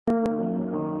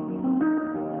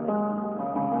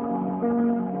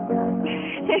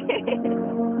Hey, yo,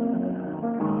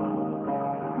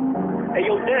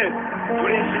 Dev, do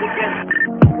that shit again.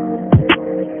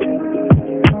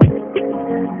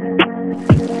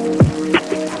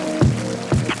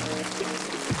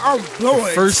 I'm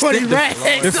blowing first 20 thing- racks.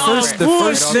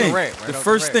 The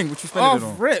first thing, what you spending Off it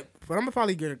on? rip, but I'm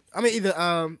probably gonna. I mean, either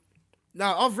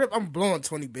off rip, I'm blowing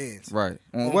 20 bands. Right.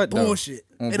 On On what though? bullshit.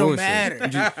 On It don't bullshit. matter.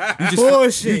 You just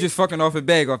Bullshit. You just fucking off a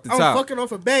bag off the I'm top. fucking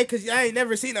off a bag because I ain't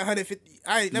never seen 150.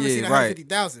 I ain't never seen right.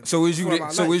 150,000. So is you? before in my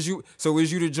The, so life. is you? So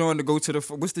is you the joint to go to the?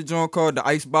 What's the joint called? The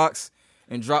ice box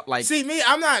and drop like. See me,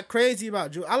 I'm not crazy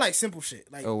about jewelry. I like simple shit,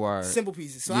 like Oh, word. simple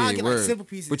pieces. So Yeah, I get word. like simple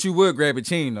pieces. But you would grab a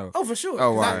chain though. Oh, for sure.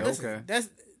 Oh, 'Cause alright, listen, okay.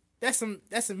 That's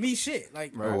some me shit.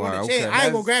 Like Right, on the alright, chain, okay. I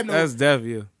ain't gonna grab no. That's Dev,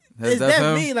 you. It's That's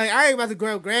that him? me. Like I ain't about to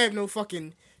grab no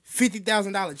fucking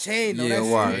 $50,000 chain. No, Yeah, that's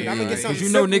why? I'm gonna get something. Because you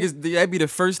know simple. niggas, that'd be the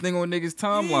first thing on niggas' Yeah,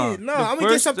 timeline. no, The I'm gonna get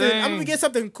first something. thing- I'm gonna get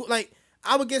something cool. Like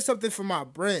I would get something for my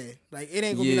brand. Like it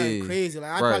ain't gonna be nothing Yeah, crazy.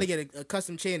 Like I'd right. probably get a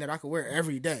custom chain that I could wear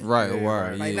every day. Right, Yeah,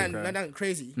 right, Like yeah. nothing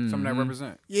crazy. Something that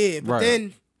represent. Yeah, but Right.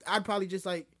 then I'd probably just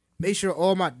like make sure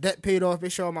all my debt paid off.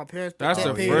 Make sure all my parents' That's debt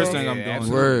the paid first off. thing I'm doing.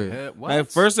 absolutely. Word. Yeah, what? Like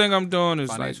first thing I'm doing is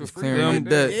Financial like freedom. Clearing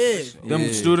them, debt. Yeah. them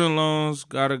Yeah. student loans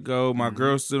gotta go. My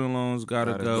girl's student loans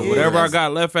gotta Gotta go. go. Whatever Yeah, I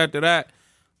got left after that,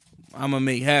 I'm gonna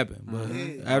make happen.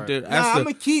 But after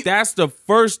I'ma keep- that's the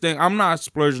first thing. I'm not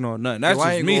splurging on nothing. That's Yo, I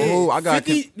just ain't me. gonna hold- I got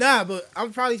 50, but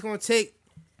I'm probably gonna take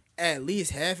at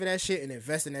least half of that shit and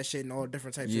invest in that shit in all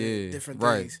different types Yeah, of different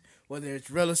right. things. Whether it's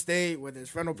real estate, whether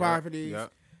it's rental properties, yep.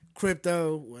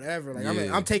 crypto, whatever. Like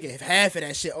Yeah. I'm taking half of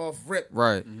that shit off rip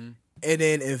Right. and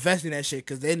then investing that shit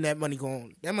because then that money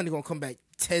gonna come back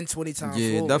 10, 20 times. Yeah,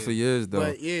 it forward. definitely is though.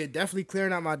 But yeah, definitely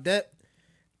clearing out my debt,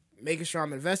 making sure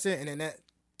I'm investing, and then that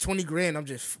 20 grand, I'm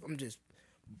just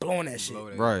blowing that shit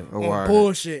Right. Oh, on right.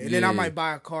 bullshit, and then I Yeah. might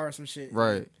buy a car or some shit.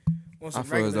 Right. On I some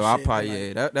feel as regular though I shit,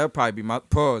 probably but, like, that'd probably be my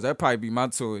pause. That'd probably be my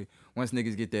toy. Once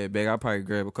niggas get that bag, I'll probably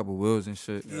grab a couple wheels and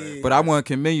shit. Yeah. But I want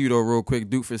to commend you though, real quick,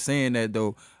 Duke, for saying that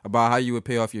though about how you would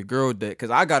pay off your girl debt. Cause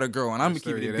I got a girl and I'm gonna That's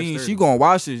keep sturdy, it a that's bean. sturdy. She gonna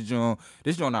watch this joint.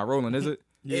 This joint not rolling, is it?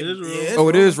 it's Oh,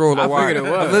 it is rolling. I Why? figured it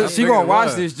was. She I gonna figured it watch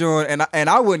was. this joint, and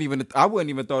I wouldn't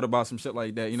even thought about some shit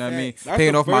like that. You know what I mean? That's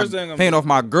Paying the off my first thing I'm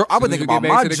my girl. I would Soon as think you about get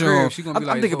my back to the crib, joint. she gonna be I'm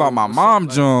like, thinking so about my what's mom up?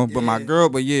 Like, joint, but my yeah. girl.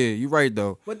 But yeah, you right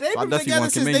though. But they've I been definitely together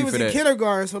want to since commend they you was for in that.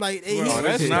 kindergarten, so like, Bro, they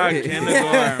that's not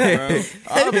kindergarten, bro.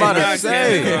 I'm about to Not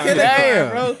say, kindergarten.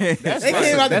 damn. bro. They That's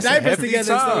came out the that's a diapers hefty together,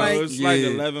 so time. like, It's like Yeah.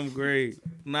 11th grade.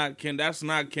 That's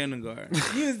not kindergarten.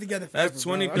 you was together forever. That's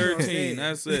bro. That's what I'm 2013. saying.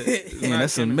 That's it. It's Man, not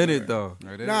that's a minute kindergarten. though.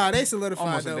 Right there. Nah, they solidified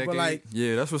Almost a though, but decade. like,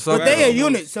 Yeah, that's what's up. but they a though.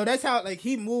 unit, so that's how like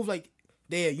he moved like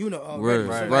they a unit already.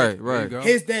 Right, So, right, like, right. go.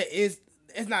 His debt is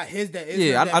it's not his debt. It's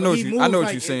Yeah, her debt, I know but what he you. moves I know what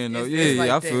like you're saying though. it's Yeah, like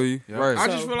yeah, I that. feel you. Yep. Right. I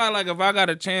So- just feel like if I got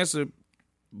a chance to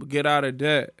get out of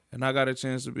debt and I got a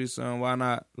chance to be something, why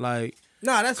not? Like,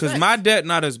 Nah, that's because facts. my debt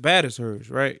not as bad as hers,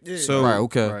 right? Yeah. So, Right.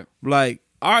 Okay. Right. like,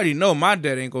 I already know my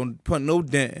debt ain't gonna put no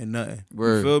dent in nothing.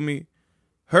 Word. You feel me?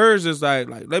 Hers is like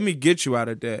let me get you out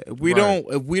of debt. If we Right.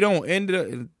 don't end up,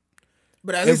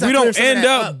 But at if least we I don't cleared some of end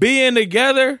that up being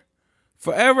together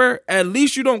forever, at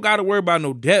least you don't got to worry about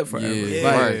no debt forever. Yeah.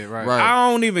 Like, Right. right. Right. I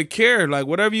don't even care. Like,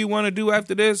 whatever you want to do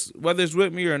after this, whether it's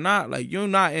with me or not, like, you're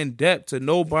not in debt to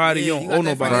nobody. Yeah, you you don't got owe that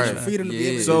nobody. financial Right. freedom to be Yeah,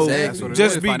 able to So do that. That's what it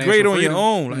just is, be financial great on your freedom.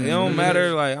 own. Like, it don't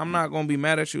matter. Like, I'm not gonna be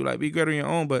mad at you. Like, be great on your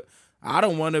own. But I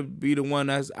don't want to be the one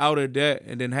that's out of debt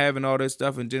and then having all this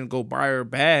stuff and then go buy her a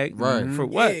bag. Right. For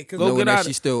what? Yeah, 'cause go Knowing get that out.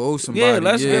 she still owes somebody. Yeah,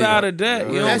 let's get out of debt.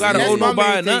 You don't That's- gotta owe my main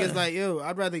nobody thing nothing. is like, yo,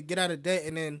 I'd rather get out of debt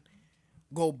and then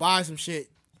go buy some shit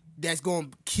that's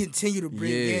going to continue to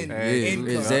bring in income.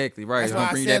 exactly. Right. That's It's why gonna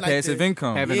I bring said, that like, passive the-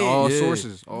 income. Having Yeah. all Yeah.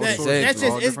 sources. All That- sources. that's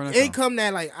just all it's different income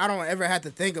that like I don't ever have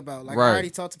to think about. Like Right. I already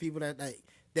talked to people that like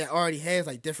that already has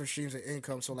like different streams of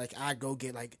income. So like I go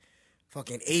get like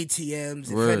fucking ATMs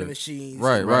and Word. vending machines,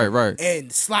 Right.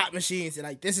 and slot machines, and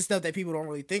like this is stuff that people don't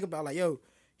really think about. Like yo,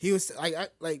 he was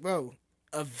like bro,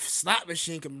 a slot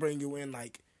machine can bring you in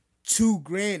like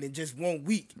 $2,000 in just 1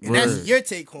 week, and Word. that's your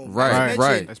take home. Right, Not to mention-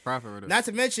 right. That's profit right there. Not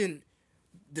to mention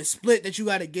the split that you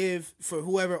got to give for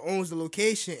whoever owns the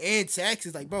location and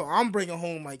taxes. Like, bro, I'm bringing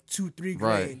home like $2-3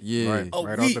 grand Right. Yeah. Right. a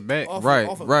Right week off the bat. off, Right,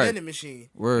 off a right. vending machine.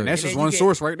 Word. And that's And just then one you get-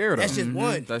 source right there, though. That's just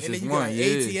one. That's and just then you one, got yeah.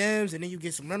 ATMs, and then you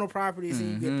get some rental properties,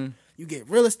 and you get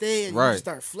real estate, and you Right. just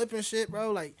start flipping shit,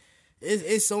 bro. Like,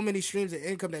 it's so many streams of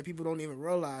income that people don't even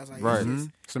realize. Like, Right. it's, just,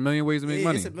 It's a million ways to make yeah,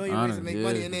 money. it's a million ways to make Yeah,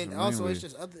 money, and it's a then million also ways.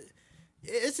 it's just other.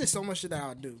 It's just so much shit that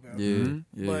I do, bro. Yeah.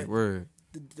 Yeah. But- Word.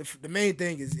 the main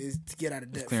thing is to get out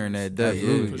of debt. Clearing first. that debt.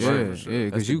 Absolutely. Yeah.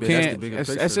 Because That's you the can't. bigger That's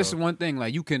picture, just though. one thing.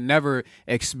 Like you can never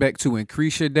expect to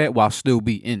increase your debt while still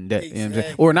be in debt. You know what I'm saying?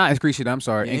 Exactly. Or not increase it. I'm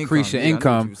sorry, Your increase your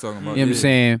income. Yeah, I know what income. you was talking You about. know what I'm Yeah.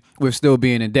 saying? With still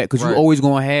being in debt, because Right. you always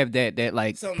gonna have that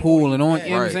like Something pooling more on. you You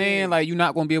know what I'm Right. saying? Like you're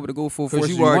not gonna be able to go full force.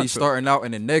 Because as you already want to. starting out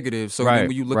in the negative. So Right, then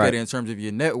when you look right. at it in terms of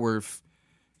your net worth,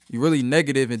 you're really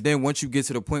negative. And then once you get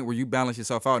to the point where you balance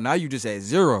yourself out, now you just at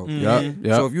zero. Yep.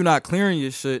 So if you're not clearing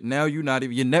your shit, now you're not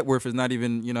even, your net worth is not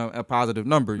even, a positive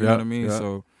number. You know Yep, what I mean? yep.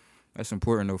 So that's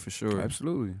important though, for sure.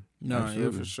 Absolutely. No, yeah,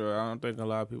 Absolutely. for sure. I don't think a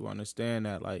lot of people understand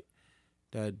that. Like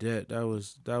that debt, that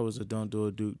was a don't do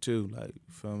a Duke too. Like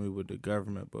you feel me with the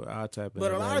government, but I'll tap into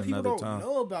But a that lot of people another don't time.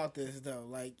 know about this though.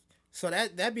 Like, so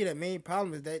that be the main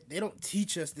problem is that they don't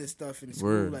teach us this stuff in school.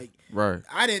 Word. Like, Right.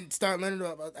 I didn't start learning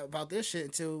about this shit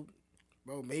until,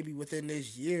 bro, maybe within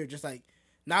this year. Just like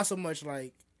not so much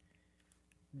like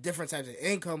different types of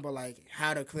income, but like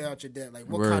how to clear out your debt. Like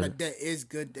what kind Word. of debt is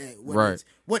good debt? Right.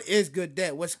 What is good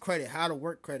debt? What's credit? How to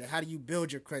work credit? How do you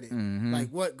build your credit? Like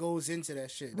what goes into that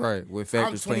shit? Like, Right. What I'm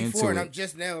factors play 24 into and it. I'm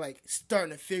just now like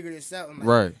starting to figure this out. I'm like,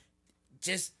 Right.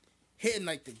 just hitting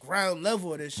like the ground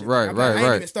level of this shit. Right, Like, right, I ain't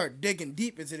right. even start digging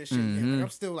deep into this shit yet. Like, I'm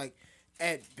still like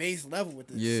at base level with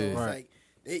this. Yeah. So it's Right.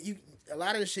 like a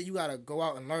lot of the shit you gotta go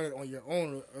out and learn it on your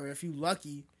own, or if you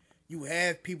lucky, you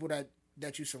have people that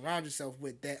you surround yourself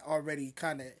with that already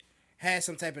kind of has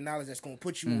some type of knowledge that's gonna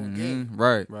put you on game.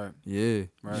 Right. Right. Yeah.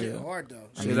 Shit hard though.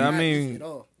 Shit, not I mean, easy at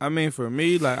all. for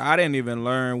me, like I didn't even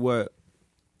learn what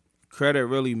credit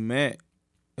really meant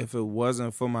if it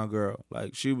wasn't for my girl.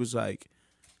 Like she was like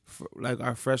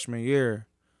our freshman year,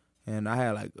 and I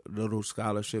had like little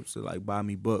scholarships to like buy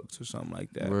me books or something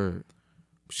like that. Word.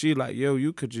 She like, yo,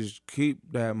 you could just keep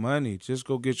that money. Just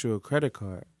go get you a credit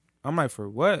card. I'm like, for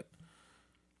what?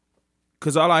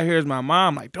 Cause all I hear is my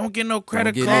mom like, don't get no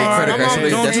credit Don't card. get no credit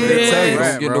card. Don't That's do what they tell you.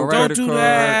 this. Don't get no Don't credit do card.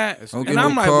 that. Don't And get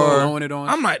I'm no like, card. well, Throwing it on.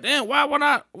 I'm like, damn, why would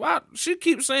I? Why she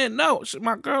keeps saying no?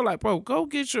 My girl like, bro, go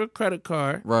get your credit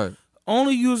card. Right.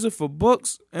 Only use it for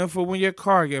books and for when your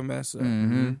car get messed up.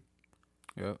 Mm-hmm.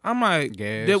 Yep. I'm like,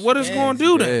 Gas. then what is Gas. going to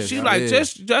do then? Gas, She yeah. like, Yeah.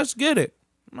 just get it.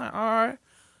 I'm like, all right,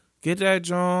 get that,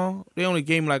 John. They only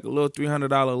gave me like a little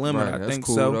 $300 limit. Right. I That's think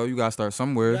cool so. though. You gotta start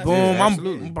somewhere. Yeah. Boom, Yeah, I'm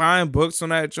absolutely. buying books on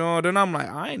that John. Then I'm like,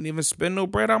 I ain't even spend no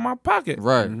bread out my pocket.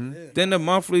 Right. Then the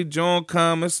monthly John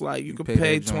come. It's like you can pay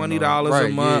pay that joint $20 off. a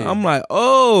Right, month. yeah. I'm like,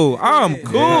 oh, I'm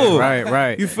cool.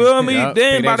 Right. You feel me? Yep.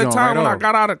 Then Pay by that the joint time right when I off.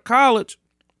 got out of college,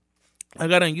 I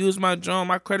got to use my John.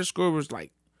 My credit score was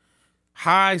like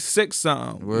high 6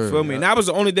 something. You Word. feel me? And that was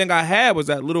the only thing I had was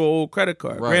that little old credit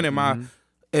card. Right. Granted, my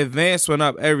advance went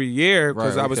up every year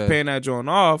because Right, I was okay. paying that joint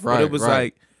off. But Right, it was right.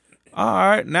 like, all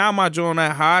right, now my joint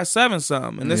at high 7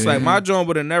 something. And it's like my joint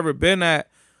would have never been at,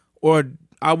 or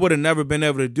I would have never been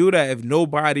able to do that if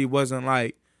nobody wasn't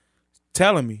like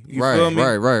telling me. You Right. feel me?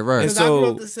 Right. And Cause I grew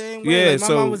so- up the same way. yeah, Like, my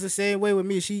so- mom was the same way with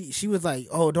me. She was like,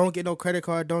 "Oh, don't get no credit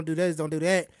card. Don't do this. Don't do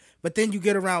that." But then you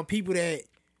get around people that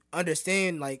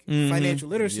understand like financial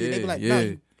literacy. They be like, "No,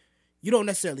 Yeah. you don't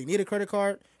necessarily need a credit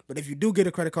card." But if you do get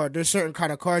a credit card, there's certain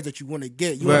kind of cards that you want to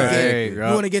get. You want Right. to get, Hey, you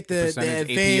yup. want to get the Percentage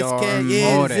advanced APR, cash,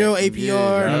 all that. 0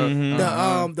 APR,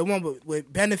 Yeah, the one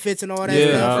with benefits and all that Yeah,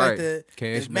 stuff, right. like the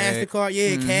Cashback.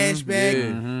 Mastercard,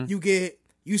 cashback. Yeah.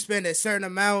 You spend a certain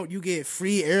amount, you get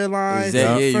free airlines,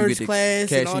 Exactly. Yeah, you first get class, and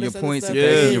cashing all your this other points stuff. and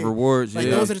Yeah. cashing your rewards. Like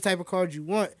Yeah. those are the type of cards you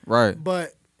want. Right.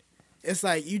 But it's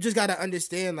like you just gotta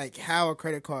understand like how a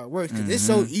credit card works because it's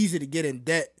so easy to get in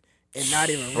debt and not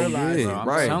even realize it. Yeah, I'm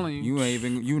right. telling you. You ain't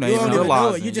even You don't even know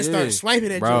realizing. it. You just yeah. start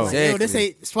swiping at Bro. you. Like, yo, this Exactly.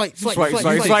 ain't swipe.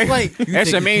 That's your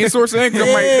think- main source of income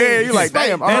Yeah, right there. You like, swipe.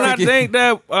 damn. And I all right. think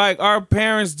that like our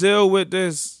parents deal with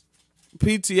this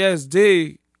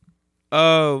PTSD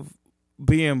of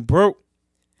being broke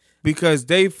because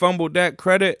they fumbled that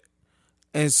credit.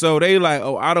 And so they like,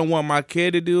 oh, I don't want my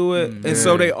kid to do it. And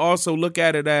so they also look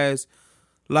at it as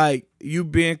like you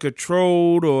being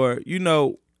controlled or, you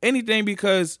know, anything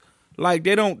because like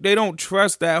they don't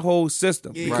trust that whole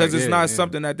system Yeah. because Right, it's yeah, not yeah.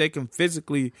 something that they can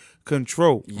physically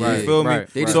control. Right, You feel right. me?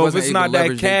 They just So if wasn't it's able not to that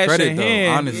leverage their cash credit, in though,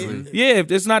 hand, honestly. yeah,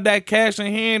 if it's not that cash in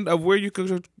hand of where you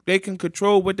could they can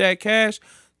control with that cash,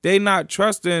 they not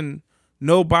trusting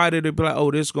nobody to be like,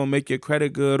 oh, this is gonna make your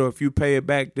credit good, or if you pay it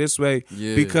back this way,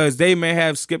 Yeah. because they may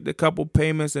have skipped a couple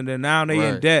payments and then now they in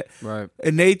Right. debt, Right.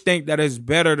 and they think that it's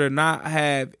better to not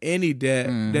have any debt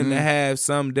than to have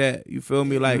some debt. You feel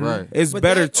me? Like Right. it's But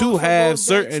better that to also have goes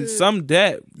back certain to- some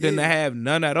debt than to Yeah. have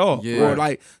none at all, Yeah. or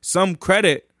like some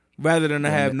credit rather than to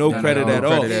have no than credit no at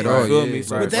all. credit at You all, feel yeah. me?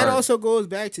 So Right. But that also goes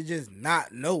back to just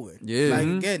not knowing. Yeah. Like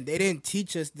again, they didn't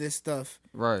teach us this stuff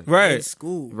Right. in right.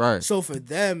 school. Right. So for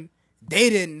them, they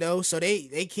didn't know, so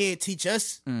they can't teach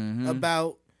us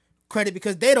about credit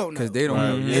because they don't know. Because they don't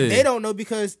know. And Yeah. they don't know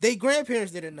because their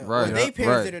grandparents didn't know. Right. Or their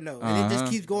parents Right. didn't know. And it just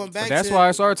keeps going back But that's to, why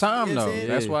it's our time, you know what though. I'm saying?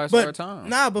 That's why it's But our time.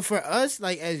 Nah, but for us,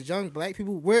 like as young black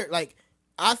people, we're like,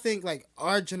 I think like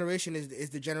our generation is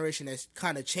the generation that's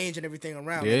kind of changing everything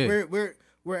around. Yeah. Like,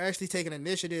 we're actually taking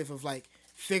initiative of like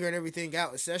figuring everything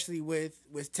out, especially with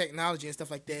technology and stuff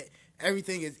like that.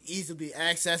 Everything is easily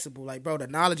accessible. Like, bro, the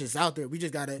knowledge is out there. We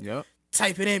just gotta Yep.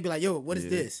 type it in and be like, yo, what is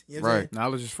this? You know what I'm Right. saying?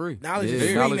 Knowledge is free. Knowledge Yeah, is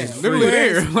free knowledge now. is literally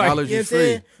Whereas- there. Like, Knowledge you know is what I'm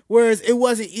saying? free. Whereas it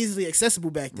wasn't easily accessible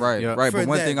back then. Right, Yeah. right. For But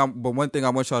one them. thing I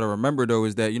want y'all to remember though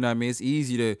is that, you know what I mean, it's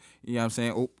easy to, you know what I'm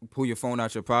saying, pull your phone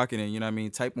out your pocket and, you know what I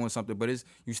mean, type on something, but it's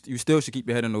you still should keep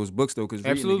your head in those books though, because reading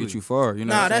will Absolutely. get you far. You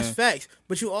know Nah, what I'm that's saying? facts.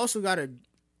 But you also gotta,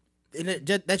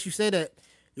 that you say that,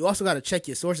 you also gotta check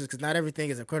your sources because not everything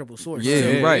is a credible source. Yeah,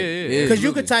 Yeah, right. yeah, yeah. Yeah, Because you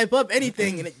absolutely. could type up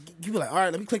anything and you be like, all right,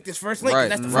 let me click this first link. 'cause Right,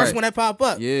 that's the right. first one that pop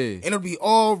up. Yeah. And it'll be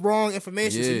all wrong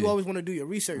information. So Yeah. you always want to do your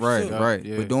research. Right, too. right.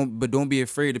 Yeah. But don't be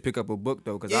afraid to pick up a book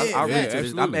though, because Yeah, I read yeah, to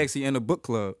this. I'm absolutely. actually in a book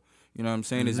club. You know what I'm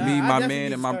saying? It's Nah, me, I my definitely man,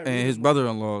 need and to start his reading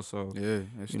brother-in-law. So Yeah,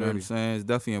 that's you know what I'm saying? It's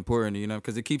definitely important, you know,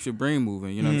 because it keeps your brain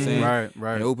moving. You know what I'm saying? Right,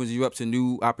 right. And it opens you up to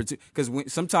new opportunities.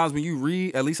 Because sometimes when you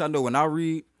read, at least I know when I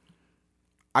read,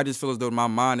 I just feel as though my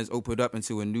mind is opened up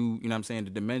into a new, you know what I'm saying, the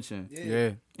dimension.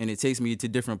 Yeah. And it takes me to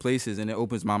different places and it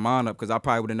opens my mind up because I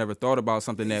probably would have never thought about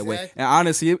something that way. Exactly. And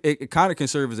honestly, it kind of can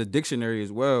serve as a dictionary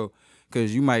as well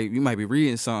because you might be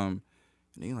reading something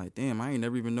and you're like, damn, I ain't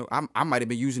never even know. I might have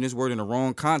been using this word in the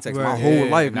wrong context my Right. whole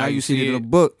Yeah. life. Now Now you you see see it in a it.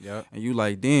 book Yep. and you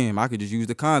like, damn, I could just use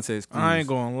the context. I ain't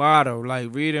gonna lie though.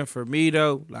 Like reading for me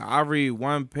though, like I read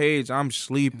one page, I'm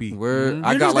sleepy. Word.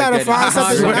 I You got just like gotta that. find in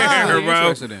something swear. to Swear, know. bro.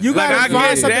 Interested in. You Like gotta I find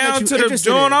get something that down you to the interested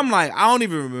joint, in. I'm like, I don't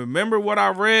even remember what I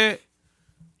read,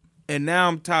 and now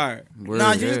I'm tired. Word,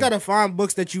 Nah, you yeah. just gotta find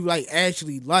books that you like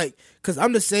actually like. Cause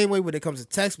I'm the same way when it comes to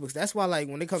textbooks. That's why like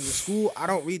when it comes to school, I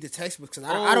don't read the textbooks because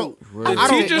I don't. Word. I The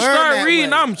don't teacher learn start that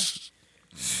reading, way. I'm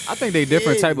I think they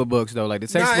different Yeah. type of books though. Like the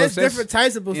Nah, textbooks. it's different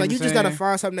types of books. you know Like you what just I'm gotta saying?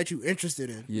 find something that you interested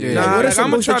in. Yeah. Yeah. Like, what are like, some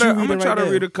I'm books that you gonna reading try right to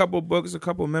now? read a couple books, a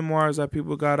couple memoirs that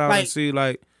people got out Like- and see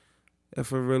like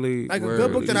if it really Like a Word.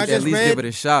 good book that I At just least read. give it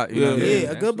a shot. You know what I Yeah, mean?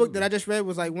 a good book that I just read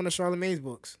was like one of Charlemagne's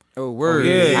books. Oh, word.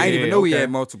 yeah, I didn't yeah, even know he okay. had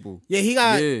multiple. Yeah, he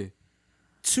got Yeah.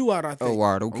 2 out, I think. Oh,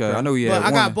 word. Okay. Okay. I know he But had I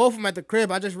one. got both of them at the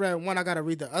crib. I just read one. I got to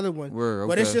read the other one. Word,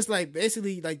 But it's okay. just like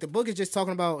basically like the book is just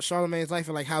talking about Charlemagne's life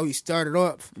and like how he started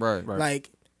off, Right.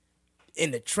 like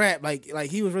in the trap, like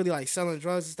he was really like selling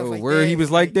drugs and stuff Oh, like word. that. He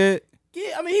was like that.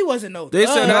 Yeah, I mean he wasn't no. they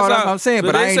thug. said No, that's that's how what I'm saying,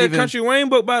 but they I ain't said even- Country Wayne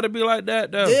book about to be like that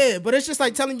though. Yeah, but it's just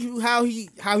like telling you how he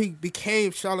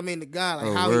became Charlemagne the God, like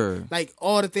Oh, how word. he like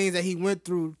all the things that he went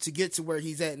through to get to where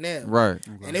he's at now. Right.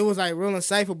 And it was like real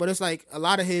insightful, but it's like a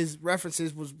lot of his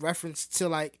references was referenced to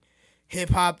like hip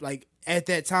hop, like at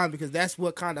that time, because that's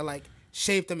what kind of like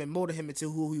shaped him and molded him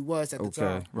into who he was at the Okay,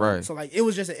 time. right. So like it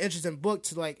was just an interesting book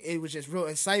to like it was just real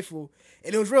insightful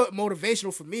and it was real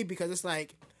motivational for me because it's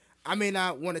like I may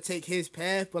not want to take his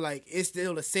path, but like it's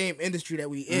still the same industry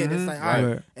that we in. It's like all right,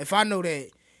 Right. if I know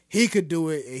that he could do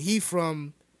it and he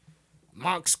from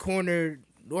Moncks Corner,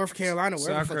 North Carolina,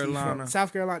 wherever South the fuck he Carolina. from.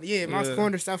 South Carolina. Yeah, Moncks Yeah.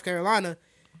 Corner, South Carolina.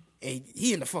 And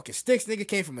he in the fucking sticks. Nigga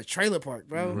came from a trailer park,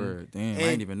 bro. Word. Damn, I And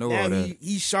didn't even know now all that.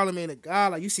 He's Charlemagne the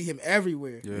God. Like you see him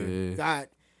everywhere. Yeah. Got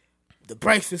the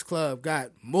Breakfast Club.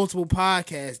 Got multiple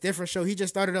podcasts, different show. He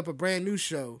just started up a brand new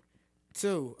show,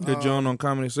 too. The joint on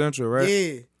Comedy Central, right?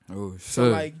 Yeah. Oh, shit. So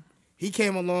like he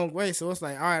came a long way. So it's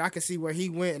like, all right, I can see where he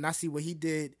went and I see what he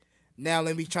did. Now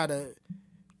let me try to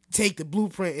take the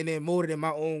blueprint and then mold it in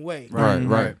my own way. Right,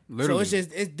 right. Literally. So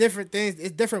it's different things.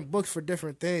 It's different books for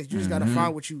different things. You just gotta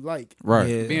find what you like. Right.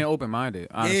 Yeah. being open minded,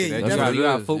 honestly, Yeah, you that's gotta, what you it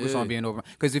gotta is, focus yeah. on being open.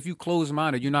 Because if you close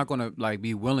minded, you're not gonna like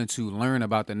be willing to learn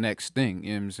about the next thing.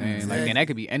 You know what I'm saying? Like, and that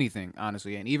could be anything,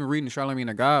 honestly. And even reading the Charlemagne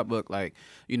the God book, like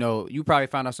you know, you probably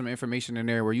found out some information in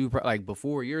there where you like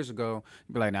before years ago,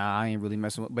 you'd be like, nah, I ain't really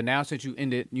messing with. But now since you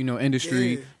ended, you know,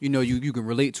 industry, Yeah. you know, you can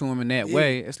relate to him in that Yeah.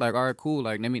 way. It's like, all right, cool.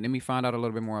 Like let me find out a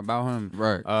little bit more about him.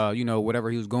 Right. You know, whatever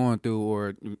he was going through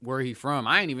or where he from.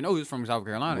 I didn't even know he was from South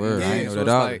Carolina. Word, You know what I I'm ain't saying? know So that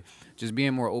it's either. like just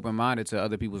being more open minded to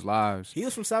other people's lives. He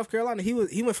was from South Carolina. He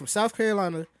went from South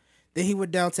Carolina, then he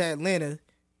went down to Atlanta,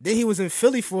 then he was in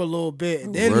Philly for a little bit,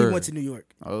 and then he Word. went to New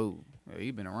York. Oh, yeah,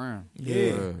 he been around.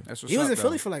 Yeah. That's what's He was up, in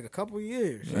Philly though. for like a couple of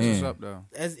years. That's what's Damn. up though.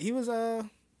 As he was I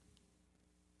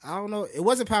don't know, it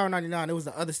wasn't Power 99, it was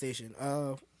the other station.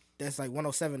 That's like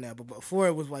 107 now, but before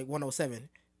it was like 107.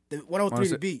 The 103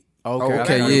 the beat.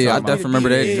 Okay, yeah, I definitely remember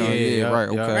that. Yeah, Joint. Yeah,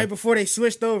 right. yeah. Okay. Right before they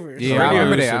switched over. Yeah, Radio I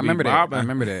remember used that. to I be remember that. bopping. I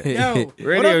remember that. Yo,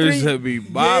 Radio what up, used to be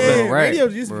bobbing. Yeah. Right, Radio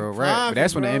used to be bro, right. But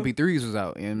that's when the popping, MP3s was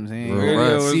out. You know what I'm saying? Bro,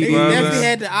 Radio was They bobbing. definitely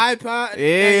had the iPod. Yeah,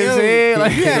 Hey, yo, saying,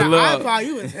 like- if you had an Look. iPod,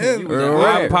 you was him. Bro,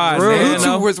 Right. iPod Bro, Nano.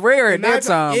 YouTube was rare at The that iPod-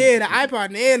 time. Yeah, the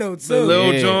iPod Nano too. The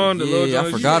little Yeah. John, the little Yeah, I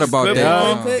John. forgot You about flip that.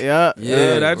 it Yeah. on. Yeah.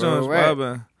 Yeah, that bro, joint's right.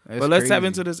 bobbing. That's But let's tap crazy.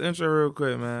 into this intro real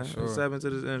quick, man. Let's tap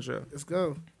into this intro. Let's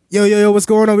go. Yo, what's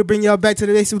going on? We bring y'all back to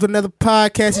the day with another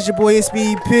podcast. It's your boy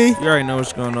SBP. You already know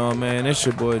what's going on, man. It's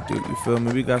your boy Duke. You feel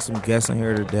me? We got some guests in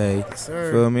here today.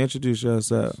 Sir. Feel me? Introduce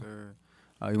yourself.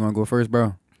 You want to go first,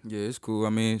 bro? Yeah, it's cool.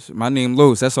 I mean, my name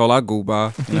Los. That's all I go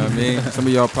by. You know what I mean? Some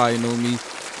of y'all probably know me.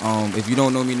 If you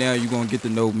don't know me now, you're gonna get to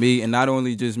know me, and not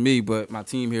only just me, but my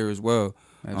team here as well.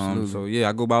 Absolutely. So yeah,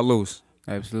 I go by Los.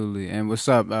 Absolutely. And what's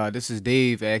up? This is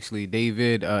Dave, actually,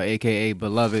 David, a.k.a.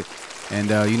 Beloved. And,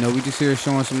 we just here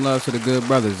showing some love to the good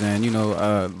brothers and,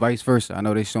 vice versa. I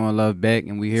know they showing love back,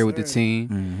 and we here with the team.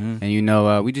 Mm-hmm.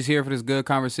 And, we just here for this good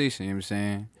conversation, you know what I'm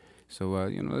saying? So,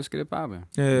 let's get it popping.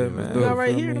 Yeah, man. You got right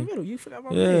Feel here in the me? middle. You forgot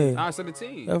about Yeah. me. Nah, it's the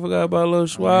team. I forgot about Lil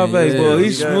Suave, Yeah, boy. we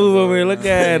He's got smooth over here. Look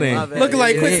at him. Looking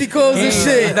like Quincy Coles and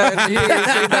shit.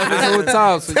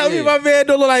 Tell me my man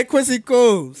don't look like Quincy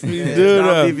Coles. He Yeah, do Dom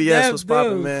that. BVS, what's That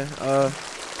poppin', dude. man?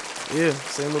 Yeah,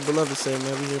 same with Beloved say,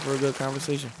 man. We here for a good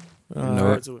conversation. All know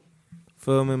right. To it.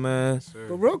 Feel me, man.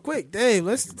 But real quick, Dave,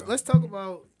 let's talk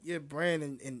about your brand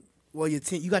and your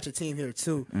team. You got your team here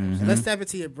too. And let's tap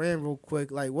into your brand real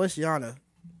quick. Like, what's Yana?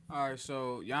 All right,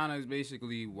 so Yana is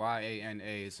basically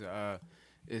YANA.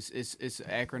 It's an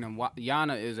acronym.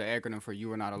 Yana is an acronym for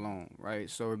You Are Not Alone, right?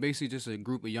 So we're basically just a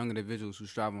group of young individuals who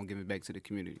strive on giving back to the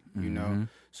community, you know?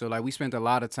 So, like, we spent a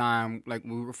lot of time, like,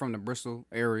 we were from the Bristol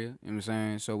area, you know what I'm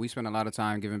saying? So we spent a lot of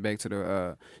time giving back to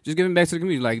the,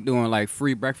 community, like doing, like,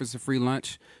 free breakfast and free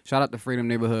lunch. Shout out to Freedom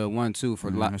Neighborhood 1, too, for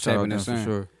Shout out tapping them us for in.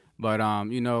 sure. But,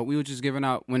 we were just giving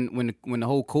out, when the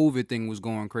whole COVID thing was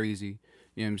going crazy,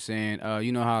 you know what I'm saying?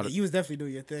 You know how... You was definitely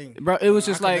doing your thing, Bro, it was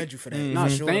I just like, commend you for that. nah, For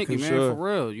sure. thank you, For man, sure.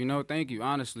 for real. Thank you,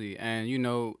 honestly. And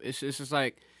it's just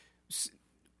like,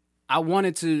 I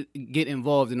wanted to get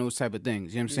involved in those type of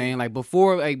things. You know what I'm saying? Like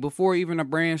before even a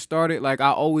brand started, like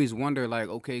I always wonder, like,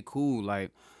 okay, cool,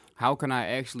 like how can I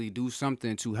actually do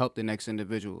something to help the next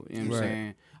individual? You know what I'm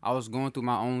saying? I was going through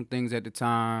my own things at the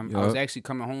time. I was actually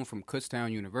coming home from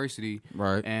Kutztown University,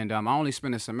 Right. and I only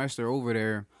spent a semester over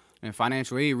there. And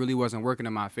financial aid really wasn't working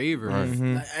in my favor.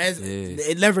 As Yeah.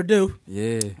 it never do.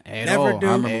 Yeah. At Never all. do.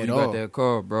 I remember when At you all. got that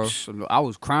call, bro. I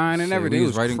was crying and Shit, everything. we It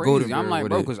was was right in crazy. Goldenberg I'm like,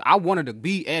 with bro, it. because I wanted to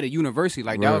be at a university.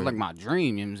 Like, that was Right. like my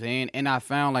dream, you know what I'm saying? And I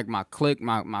found, like, my clique,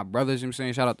 my brothers, you know what I'm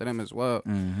saying? Shout out to them as well.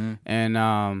 Mm-hmm. And,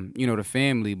 the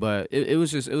family. But it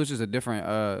was just a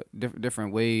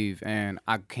different wave. And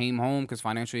I came home because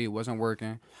financial aid wasn't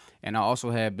working. And I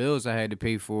also had bills I had to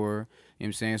pay for, you know what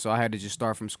I'm saying? So I had to just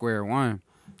start from square one.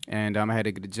 And I had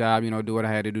to get a job, do what I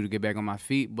had to do to get back on my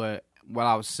feet. But while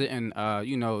I was sitting,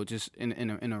 just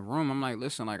in a room, I'm like,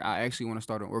 listen, like I actually want to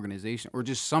start an organization or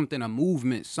just something, a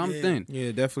movement, something.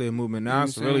 Yeah, definitely a movement. Now You know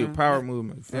it's what I'm really a saying? power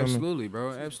movement. You feel me? Absolutely,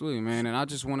 bro. Absolutely, man. And I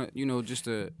just want to, just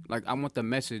to like, I want the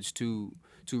message to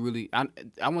really,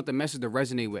 I want the message to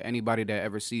resonate with anybody that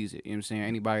ever sees it. You know what I'm saying?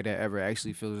 Anybody that ever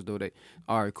actually feels as though they,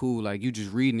 all right, cool. Like you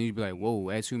just read and you be like, whoa.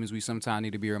 As humans, we sometimes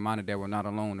need to be reminded that we're not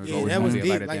alone. There's Yeah, always that gonna was be a deep.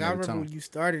 light at the Like end I of the remember tunnel. when you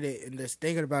started it and just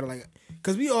thinking about it, like,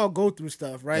 because we all go through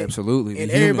stuff, right? Absolutely. And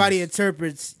We everybody humans.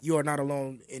 interprets you are not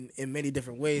alone in many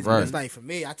different ways. Right. But it's like for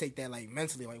me, I take that like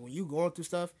mentally. Like when you going through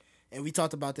stuff, and we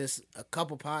talked about this a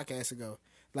couple podcasts ago.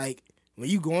 Like when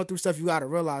you going through stuff, you got to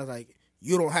realize like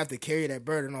you don't have to carry that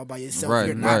burden all by yourself. Right,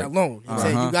 You're not right. alone. You know what I'm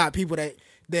saying? Uh-huh. You got people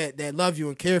that love you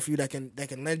and care for you that can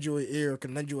lend you an ear or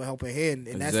can lend you a helping hand.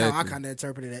 And that's how I Exactly. kind of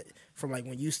interpreted it from like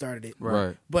when you started it.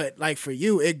 Right. But like for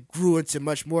you, it grew into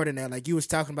much more than that. Like you was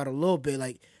talking about a little bit,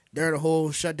 like during the whole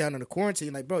shutdown and the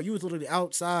quarantine, like bro, you was literally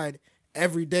outside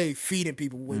every day feeding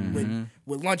people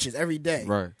with lunches every day.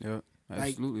 Right. Yeah, Like,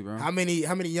 absolutely, bro. How many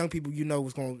young people you know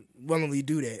was gonna willingly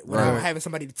do that without Right. having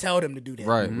somebody to tell them to do that?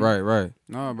 Right.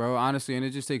 No, bro. Honestly, and it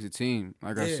just takes a team.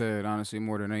 Like I Yeah. said, honestly,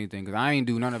 more than anything, because I ain't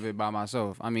do none of it by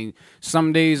myself. I mean,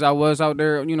 some days I was out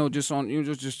there, just on,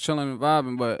 just chilling and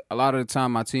vibing. But a lot of the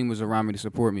time, my team was around me to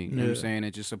support me. You know what I'm saying?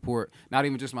 And just support not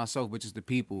even just myself, but just the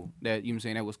people that you know what I'm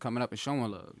saying that was coming up and showing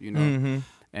love.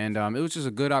 And it was just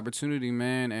a good opportunity,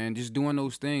 man. And just doing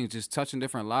those things, just touching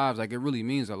different lives, like it really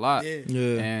means a lot. Yeah.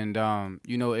 Yeah. And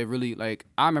it really like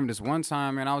I remember this one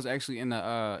time, man. I was actually in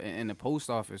the post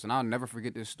office, and I'll never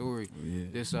forget this story.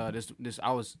 This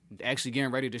I was actually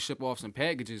getting ready to ship off some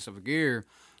packages of gear,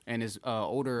 And this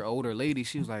older lady,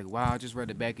 she was like, wow, I just read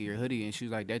the back of your hoodie. And she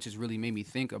was like, that just really made me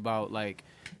think about, like,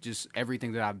 just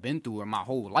everything that I've been through in my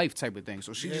whole life type of thing.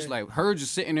 So she just, like, her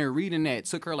just sitting there reading that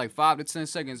took her, like, 5 to 10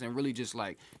 seconds and really just,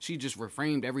 like, she just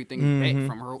reframed everything back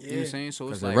from her, you know what I'm saying? So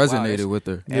it's like, it resonated wow, with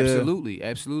her. Absolutely,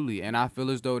 absolutely. And I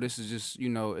feel as though this is just, you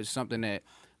know, it's something that,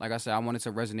 like I said, I wanted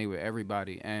to resonate with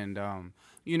everybody. And,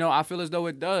 you know, I feel as though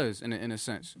it does in a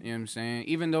sense. You know what I'm saying?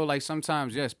 Even though, like,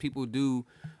 sometimes, yes, people do,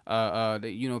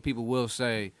 you know, people will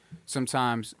say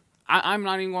sometimes, I'm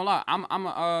not even gonna lie, I'm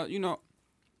a, you know,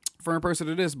 firm person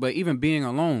to this, but even being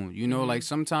alone, you know, like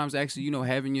sometimes actually, you know,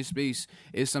 having your space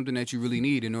is something that you really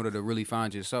need in order to really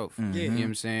find yourself. You know what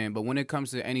I'm saying? But when it comes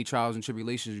to any trials and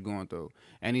tribulations you're going through,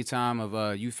 any time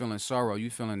of you feeling sorrow, you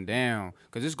feeling down,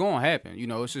 because it's going to happen. You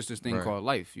know, it's just this thing called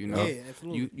life, you know? Yeah,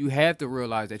 absolutely. You have to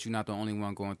realize that you're not the only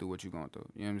one going through what you're going through.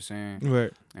 You know what I'm saying?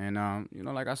 Right. And, you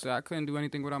know, like I said, I couldn't do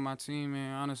anything without my team,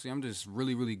 man. Honestly, I'm just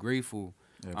really, really grateful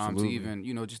to even,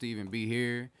 you know, just to even be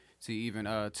here, to even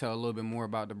tell a little bit more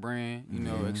about the brand, you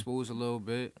know, expose a little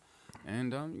bit.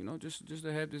 And, you know, just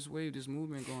to have this wave, this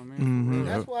movement going, man. For real.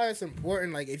 That's why it's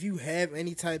important. Like, if you have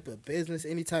any type of business,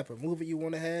 any type of movement you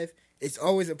want to have, it's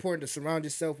always important to surround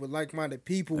yourself with like-minded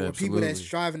people or people that's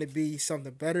striving to be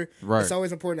something better. Right. It's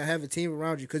always important to have a team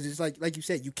around you because it's like you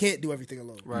said, you can't do everything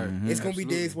alone. Right. It's gonna be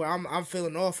days where I'm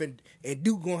feeling off and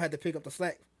Duke gonna have to pick up the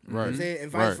slack. You know what I'm saying?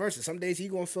 And vice versa. Some days he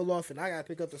gonna feel off and I gotta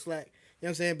pick up the slack. You know what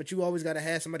I'm saying? But you always gotta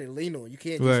have somebody to lean on. You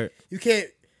can't you can't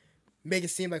make it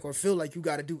seem like or feel like you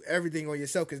gotta do everything on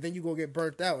yourself because then you gonna get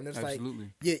burnt out and it's like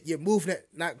you're moving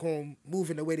not gonna move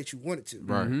in the way that you want it to.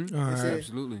 Right. All right.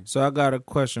 Absolutely. So I got a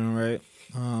question, right?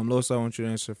 Los, I want you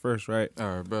to answer first, right?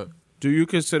 All right, but Do you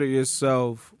consider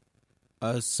yourself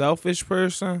a selfish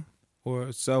person or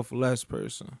a selfless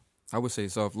person? I would say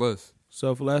selfless.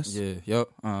 Selfless? Yeah.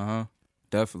 Yep.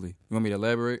 Definitely. You want me to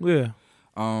elaborate? Yeah.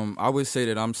 I would say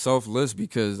that I'm selfless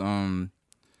because I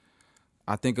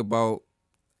think about.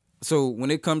 So when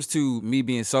it comes to me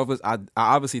being selfless, I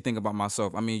obviously think about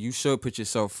myself. I mean, you should put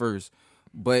yourself first,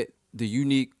 but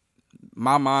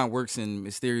my mind works in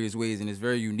mysterious ways, and it's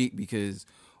very unique because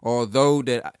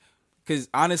because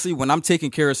honestly, when I'm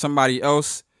taking care of somebody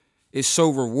else, it's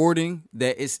so rewarding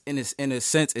that it's in a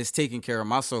sense it's taking care of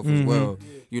myself as well.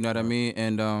 You know what I mean?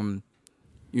 And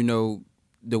you know,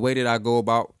 the way that I go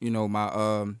about, you know,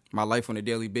 my life on a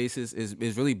daily basis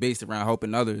is really based around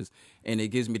helping others, and it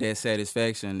gives me that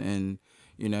satisfaction. And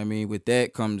you know what I mean, with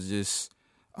that comes just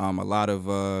a lot of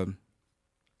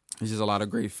it's just a lot of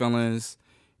great feelings.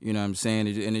 You know what I'm saying?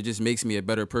 And it just makes me a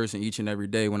better person each and every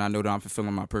day when I know that I'm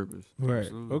fulfilling my purpose. Right.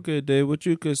 Absolutely. Okay, Dave, what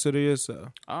you consider yourself?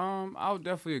 I would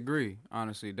definitely agree.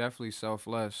 Honestly, definitely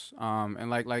selfless.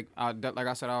 And like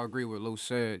I said, I agree with Lo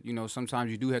said. You know, sometimes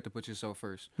you do have to put yourself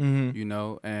first. You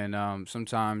know, and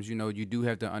sometimes you know you do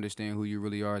have to understand who you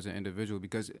really are as an individual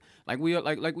because, like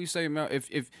we say, Mel, if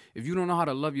you don't know how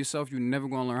to love yourself, you're never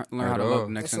gonna learn how to love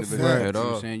the next individual. fact. You know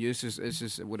what I'm saying? It's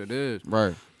just what it is.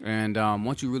 Right. And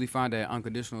once you really find that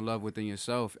unconditional love within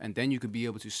yourself, and then you could be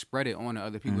able to spread it on to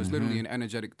other people. It's literally an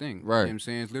energetic thing. Right. You know what I'm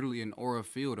saying? It's literally an aura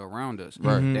field around us.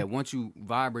 Right. That once you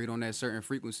vibrate on that certain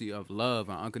frequency of love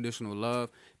and unconditional love,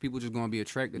 people just gonna be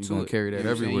attracted to gonna it. carry that You know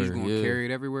what I'm saying? everywhere, You're gonna yeah. carry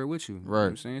it everywhere with you. You know what Right.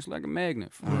 I'm saying? It's like a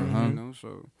magnet for real, you know?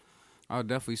 So I would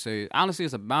definitely say, honestly,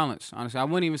 it's a balance. Honestly, I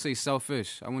wouldn't even say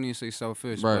selfish.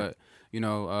 Right. But you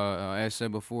know, as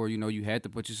said before, you know, you had to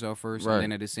put yourself first, Right. and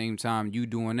then at the same time, you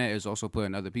doing that is also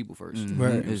putting other people first. Right. You know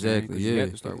what I'm saying? Exactly. 'Cause you Yeah.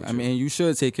 have to start with I you. mean, you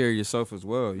should take care of yourself as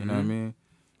well. You know what I mean?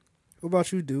 What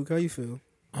about you, Duke? How you feel?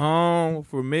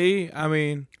 For me, I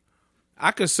mean,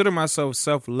 I consider myself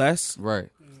selfless, Right.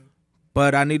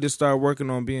 but I need to start working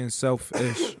on being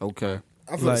selfish Okay.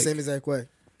 I feel Like- the same exact way.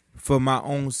 for my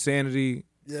own sanity,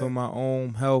 Yeah. for my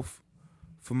own health,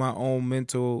 for my own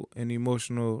mental and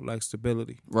emotional like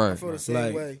stability. I Right. feel the same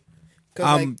Like, way. 'Cause,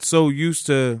 I'm so used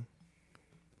to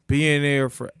being there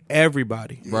for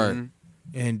everybody Right.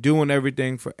 and doing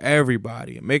everything for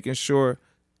everybody and making sure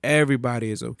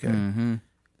everybody is okay. Mm-hmm.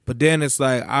 But then it's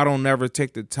like I don't never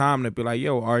take the time to be like,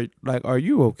 "Yo, are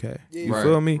you okay? Yeah. You Right.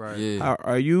 feel me? Right. Yeah.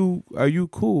 Are you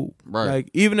cool? Right. Like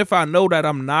even if I know that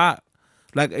I'm not,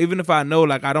 like even if I know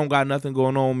like I don't got nothing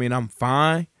going on with me and I'm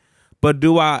fine, but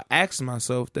do I ask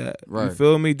myself that? You Right.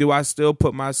 feel me? Do I still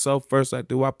put myself first? Like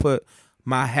do I put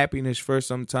my happiness first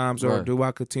sometimes, or Right. do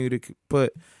I continue to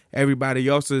put everybody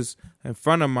else's in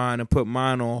front of mine and put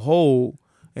mine on hold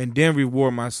and then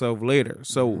reward myself later?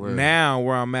 So Right. now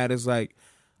where I'm at is like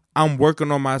I'm working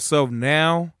on myself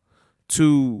now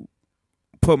to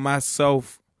put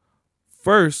myself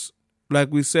first. Like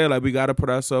we said, like we got to put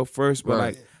ourselves first, but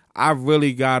Right. like I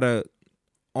really gotta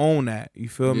own that. You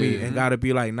feel me? And gotta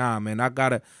be like, nah, man,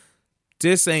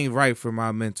 this ain't right for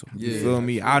my mental. You feel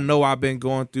me? I know I've been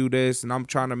going through this and I'm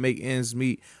trying to make ends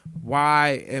meet.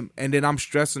 Why? And then I'm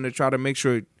stressing to try to make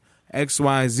sure X,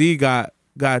 Y, and Z got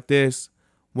this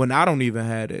when I don't even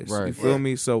have this. Right. You feel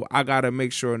me? So I got to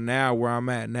make sure now where I'm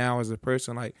at now as a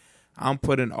person, like I'm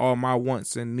putting all my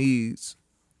wants and needs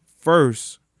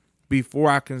first before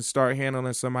I can start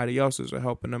handling somebody else's or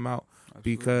helping them out.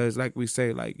 Because like we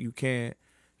say, like you can't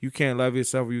love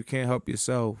yourself or you can't help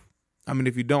yourself. I mean,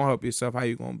 if you don't help yourself, how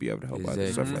you gonna be able to help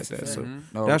others, stuff like that? So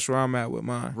that's where I'm at with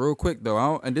mine. Real quick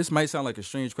though, and this might sound like a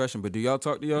strange question, but do y'all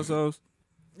talk to yourselves?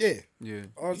 Yeah.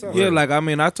 All the time. Yeah, like I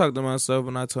mean, I talk to myself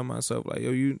and I tell myself like,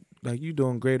 yo, you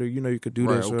doing great, or you know you could do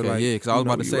Right, this, or okay, like, yeah, because I was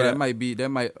about to say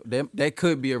that that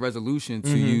could be a resolution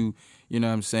to you. You know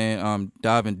what I'm saying?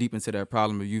 Diving deep into that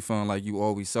problem of you feeling like you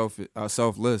always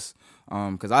selfless.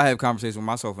 Because I have conversations with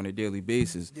myself on a daily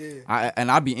basis. Yeah.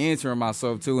 I be answering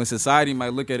myself too, and society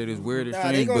might look at it as weird or They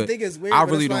strange, gonna but think it's weird, I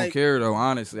but really it's don't like- care though.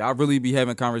 Honestly, I really be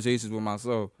having conversations with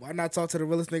myself. Why not talk to the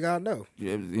realest nigga I know?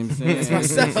 You know what I'm saying? It's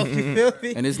myself. You feel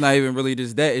me? And it's not even really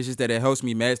just that. It's just that it helps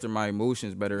me master my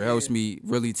emotions better. It helps me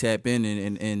really tap in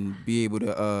and be able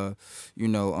to,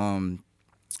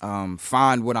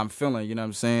 find what I'm feeling. You know what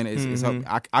I'm saying? It's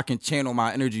I can channel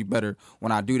my energy better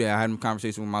when I do that. I had a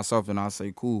conversation with myself, and I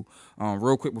say, "Cool."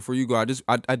 Real quick before you go, I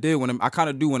did want to. I kind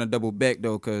of do want to double back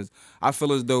though, because I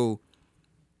feel as though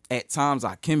at times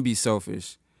I can be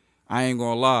selfish. I ain't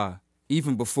gonna lie.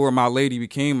 Even before my lady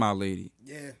became my lady,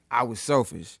 I was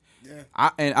selfish. Yeah.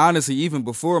 And honestly, even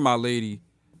before my lady,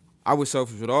 I was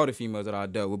selfish with all the females that I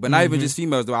dealt with. But not even just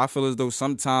females, though. I feel as though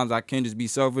sometimes I can just be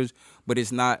selfish, but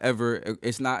it's not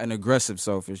an aggressive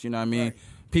selfish. You know what I mean? Right.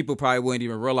 People probably wouldn't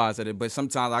even realize that. But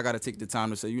sometimes I got to take the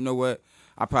time to say, you know what?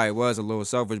 I probably was a little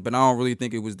selfish, but I don't really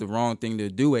think it was the wrong thing to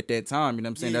do at that time. You know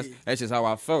what I'm saying? Yeah. That's just how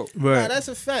I felt. right. Nah, that's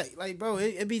a fact. Like, bro,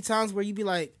 it be times where you be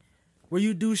like, where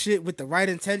you do shit with the right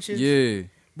intentions. Yeah.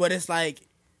 But it's like,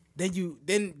 then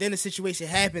the situation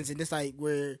happens, and it's like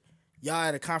where y'all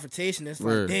at a confrontation. It's like,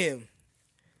 Word. damn,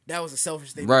 that was a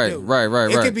selfish thing Right, to do.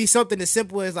 right. It could be something as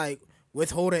simple as like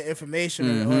withholding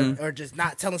information or just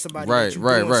not telling somebody that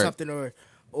you're doing something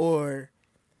or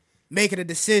making a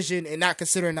decision and not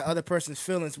considering the other person's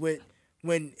feelings.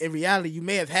 When in reality you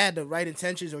may have had the right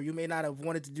intentions, or you may not have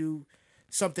wanted to do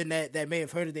something that may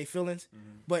have hurted their feelings,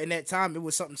 but in that time it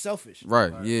was something selfish.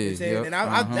 Right. Yeah. You know what I'm saying? Yep. And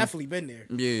I've definitely been there.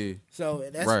 Yeah. So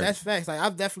that's facts. Like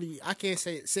I can't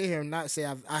sit here and not say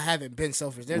I haven't been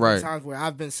selfish. There's Right. been times where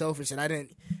I've been selfish and I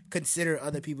didn't consider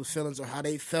other people's feelings or how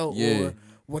they felt Yeah. or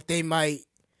what they might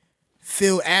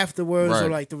feel afterwards, Right. or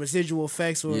like the residual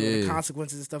effects or the Yeah.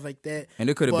 consequences and stuff like that.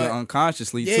 And it could have been But-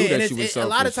 unconsciously Yeah, too and that you was selfish. a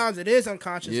lot of times it is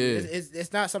unconscious. Yeah.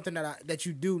 It's not something that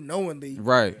you do knowingly,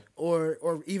 Right.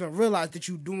 or even realize that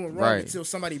you're doing wrong Right. until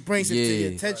somebody brings it to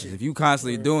your attention. If you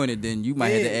constantly doing it, then you might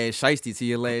have to Yeah. add shiesty to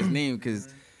your last name, because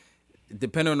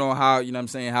depending on how, you know what I'm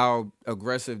saying, how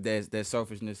aggressive that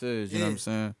selfishness is, you know what I'm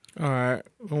saying? All right.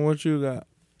 And what you got?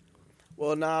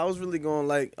 Well, nah, I was really going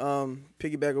like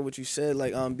piggyback on what you said,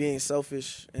 like being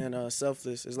selfish and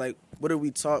selfless. It's like, what are we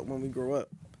taught when we grow up?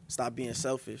 Stop being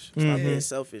selfish. Stop being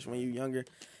selfish when you're younger.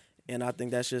 And I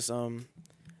think that's just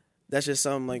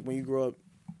something like when you grow up,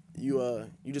 you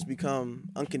just become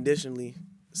unconditionally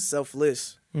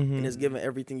selfless and it's giving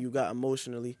everything you got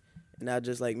emotionally, and that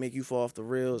just like make you fall off the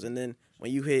rails. And then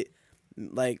when you hit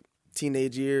like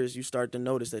teenage years, you start to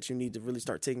notice that you need to really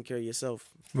start taking care of yourself.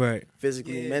 Right.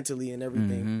 Physically, mentally, and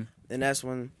everything. And that's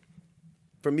when,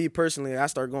 for me personally, I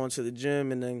start going to the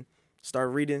gym and then start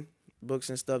reading books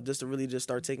and stuff just to really just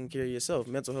start taking care of yourself.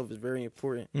 Mental health is very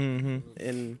important.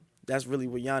 And that's really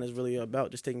what Jan is really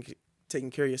about, just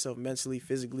taking care of yourself mentally,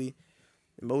 physically,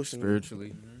 emotionally,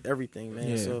 Spiritually. everything, man.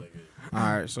 Yeah. So All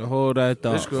right. So hold that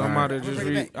thought. That's cool. I'm about to just Bring it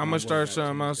read. back. I'm gonna start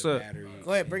something myself.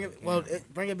 Go ahead, bring it. Well,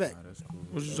 bring it back.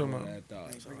 What you talking about?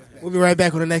 We'll be right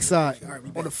back on the next side.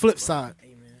 On the flip side.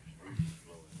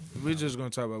 We just gonna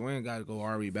talk about. We ain't gotta go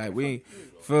RE back. We ain't,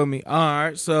 feel me. All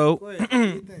right. So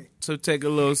so take a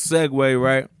little segue,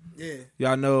 right? Yeah.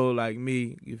 Y'all know, like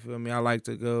me, you feel me? I like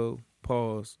to go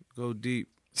deep.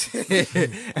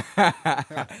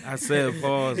 I said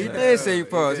pause. He did say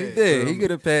pause. He did. He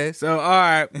could have passed. So, all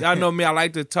right, y'all know me. I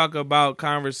like to talk about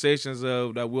conversations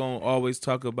that we don't always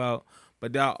talk about,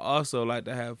 but y'all also like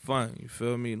to have fun. You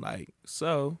feel me? Like,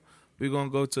 so we're gonna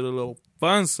go to the little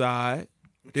fun side,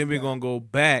 then we're gonna go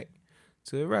back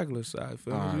to the regular side.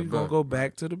 Feel me? All right, We're gonna bro. go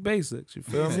back to the basics. You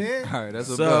feel me? Yeah. All right, that's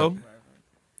a So,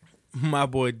 my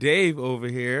boy Dave over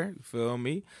here, you feel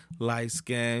me? Light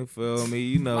skin, feel me?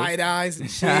 You know, Light eyes and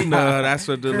you shit. know that's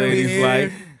what the Curly ladies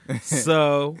hair. like.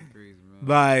 So,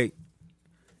 like,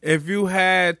 if you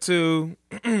had to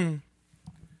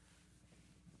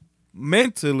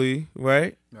mentally,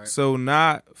 right? So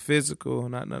not physical,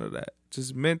 not none of that.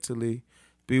 Just mentally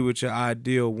be with your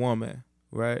ideal woman,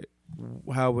 right?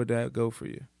 How would that go for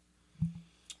you?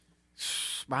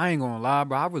 I ain't gonna lie,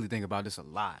 bro. I really think about this a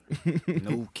lot.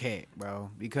 No cap,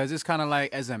 bro. Because it's kind of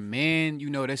like, as a man, you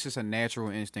know, that's just a natural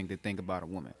instinct to think about a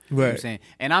woman. You know what I'm Right. saying?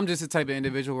 And I'm just the type of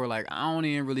individual where, like, I don't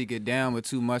even really get down with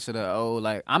too much of the,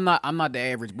 like, I'm not the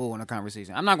average bull in a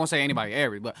conversation. I'm not gonna say anybody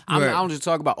average, but I don't just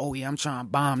talk about, oh yeah, I'm trying to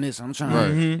bomb this, I'm trying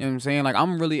to, you know what I'm saying? Like,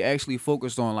 I'm really actually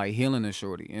focused on, like, healing the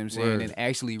shorty, you know what I'm saying? And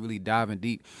actually really diving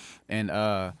deep and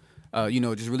you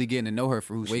know, just really getting to know her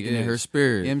for who she is. Awakening her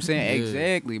spirit. You know what I'm saying? Yeah.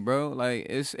 Exactly, bro. Like,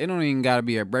 it don't even gotta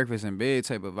be a breakfast in bed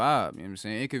type of vibe. You know what I'm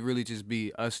saying? It could really just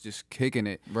be us just kicking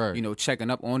it, Right. you know, checking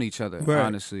up on each other, Right.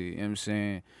 honestly. You know what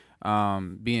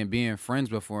I'm saying? Being friends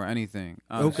before anything.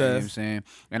 Honestly, Okay. You know what I'm saying?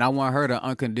 And I want her to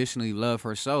unconditionally love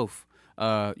herself.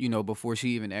 You know, before she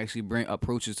even actually bring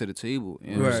approaches to the table.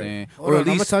 You know what I'm Right. saying? Hold on, Or I'm at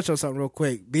gonna least touch on something real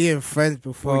quick. Being friends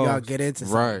before y'all Pause. get into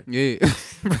something. Right.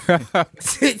 yeah.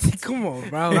 Come on,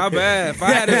 bro. Not bad. If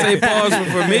I had to say pause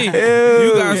for me,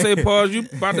 you gotta say pause. You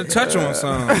about to touch on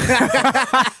something.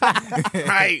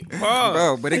 Right, pause.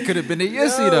 Bro, but it could have been a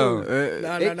yesy though.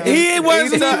 No. He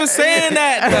wasn't even saying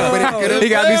that though. He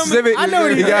gotta be specific. I know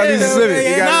what he gotta be meant. specific. He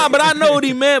Yeah, gotta- Nah, but I know what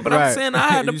he meant. But I'm Right. saying I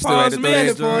had to You still had pause to me. throw that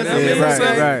Pause, joint yeah, in. yeah, right,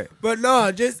 right. right. But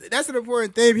no, just that's an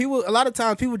important thing. People, a lot of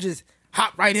times, people just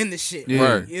hop right into shit. Yeah. Right.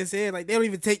 You know what I'm saying? Like, they don't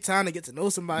even take time to get to know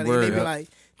somebody. Word. They be Yeah. like,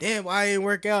 damn, why I ain't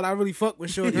work out? I really fuck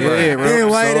with Shorty. Yeah, bro. Damn,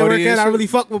 why I didn't work Shorty out? I and really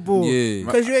fuck with Bull. Yeah.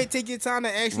 Because you ain't take your time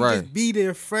to actually Right. just be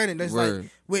their friend. And it's like, Word.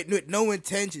 with no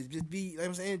intentions. Just be, you know what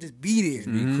I'm saying? Just be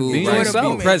there. Be cool. Be Enjoy right. the yourself.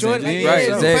 moment. Be present. Enjoy, like, Yeah, yeah, right. be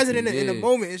Exactly. present in the Yeah.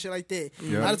 moment and shit like that.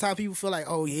 A lot of times people feel like,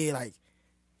 oh yeah, like,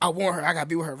 I want her. I gotta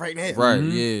be with her right now. Right.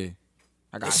 Yeah.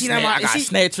 I got She not my- I gotta she-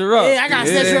 snatch her up. Yeah, I gotta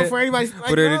snatch her up for everybody. Like,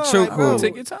 Put her in a no, chokehold. like, bro,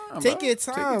 Take your time, bro. Take your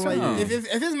time. Take your Like, time.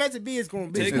 if it's meant to be, it's gonna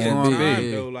be. Take It's your gonna time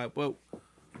be. though. Like, but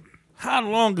how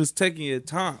long is taking your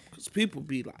time? Because people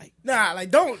be like, Nah, like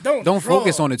don't Don't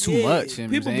focus on it too Yeah. much. You know what I'm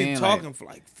people be saying? talking Like, for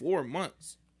like 4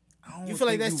 months. You feel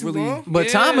like that's too long? but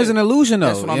Yeah. time is an illusion, though.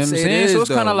 That's what I'm you know saying saying? it So is, it's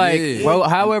kind though. of like, Yeah. well,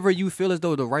 however you feel as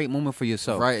though the right moment for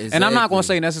yourself. Right, And I'm not going to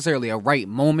exactly. say necessarily a right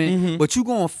moment, but you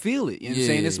going to feel it. You know what I'm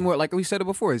saying? Yeah. It's more like we said it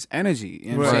before. It's energy.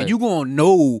 You know what I'm Right. saying? You going to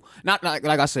know, not like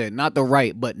I said, not the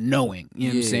right, but knowing. You know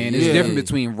what I'm Yeah, saying? It's yeah. different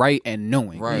between right and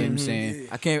knowing. Right. You know what I'm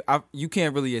saying? You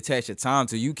can't really attach your time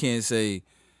to. You can't say,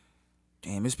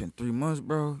 damn, it's been 3 months,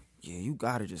 bro. Yeah, you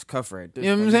gotta just cover at this.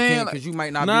 You know what I'm saying? Because you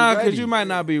might not Nah, be ready. because you might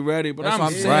not be ready. But That's I'm what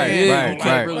I'm saying, saying. Right, You right, can't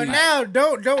right. really- But now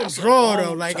don't draw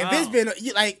though. Like if it's time.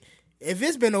 been if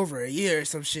it's been over a year or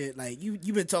some shit, like you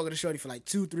been talking to Shorty for like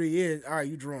 2-3 years. All right,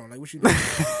 you drawing. Like what you doing?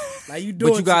 Like you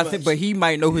doing? But you gotta too think. much. But he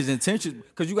might know his intention.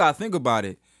 Because you gotta think about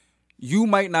it. You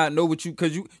might not know what you.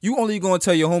 Because you only gonna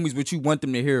tell your homies what you want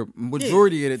them to hear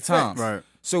majority of the time. Right.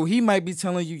 So he might be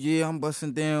telling you, yeah, I'm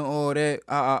busting down all that.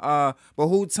 But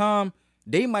whole time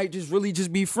they might just really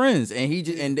just be friends, and he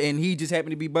just and he just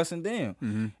happened to be busting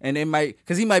down, and it might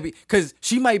because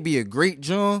she might be a great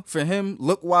John for him,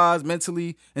 look wise,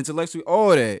 mentally, intellectually, all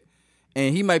that,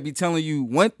 and he might be telling you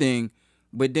one thing,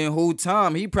 but then whole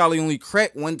time he probably only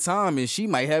cracked one time, and she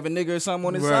might have a nigga or something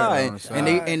on the Right, side,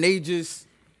 and they just,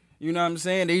 you know what I'm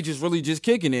saying, they just really just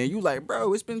kicking it. You like,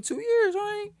 bro, it's been 2 years,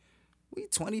 right? We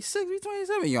 26, we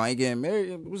 27, y'all ain't getting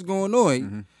married. What's going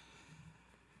on?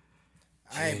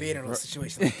 I ain't been in no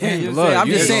situation like You that. know what I'm Look, saying? I'm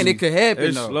you just just- saying it could happen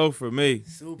It's though. slow for me.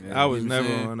 Super. I was you know what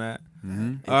never I'm saying? on that.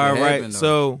 It All could right, happen, though.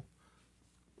 so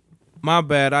my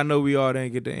bad. I know we all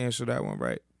didn't get to answer that one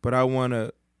right, but I want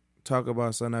to talk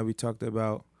about something that we talked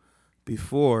about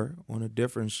before on a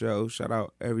different show. Shout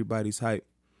out Everybody's Hype.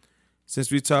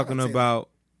 Since we're talking about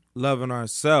loving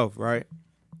ourselves, right?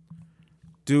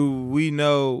 Do we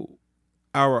know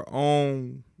our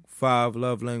own 5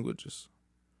 love languages?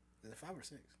 Is it 5 or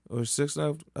 6? Or 6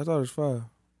 love? I thought it was 5.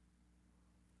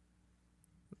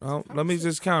 Oh, let me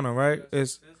just count them, right?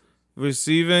 It's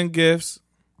receiving gifts,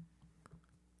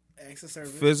 Acts of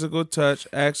service. physical touch,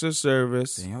 acts of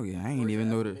service, Damn, okay, I ain't even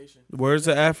know that. words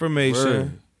of affirmation.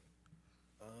 Word.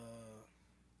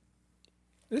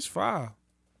 It's 5.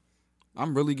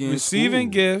 I'm really getting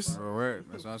Receiving schooled. gifts, All right.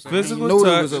 That's what I'm saying. physical know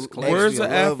there touch, was words actually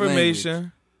of a love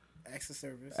affirmation, Acts of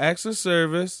service. acts of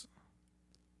service.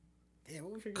 Damn,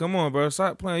 what we figured? Come on, bro.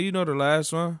 Stop playing. You know the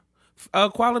last one.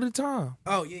 Quality time.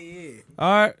 Oh yeah.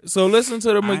 All right. So listen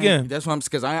to them I ain't- again. That's what I'm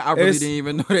because I really It's- didn't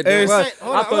even know that. it's- was.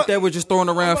 Hold I on, thought that was just thrown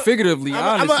around figuratively.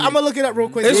 I'm Honestly, gonna look it up real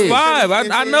quick. It's Yeah. 5.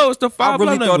 I know it's the 5 I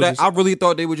really love thought languages. that. I really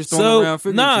thought they were just throwing So, around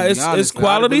figuratively. nah, it's honestly.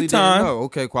 quality I really didn't time. know.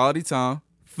 Okay, quality time,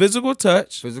 Physical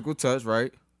touch, physical touch,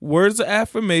 right? words of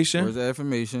affirmation, Words of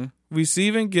affirmation.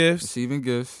 receiving gifts, Receiving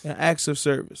gifts. and acts of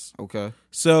service. Okay.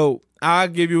 So I'll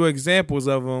give you examples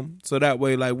of them, so that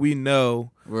way, like, we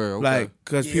know, Word. Okay. like,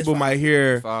 because Yeah, people it's might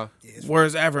hear 5.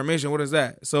 words of affirmation. What is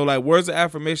that? So, like, words of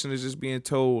affirmation is just being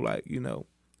told, like,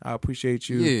 I appreciate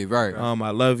you. Yeah. Right.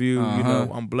 I love you. Uh-huh.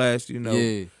 I'm blessed.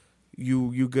 Yeah.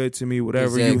 You good to me.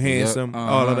 Whatever. You Exactly, yep. handsome.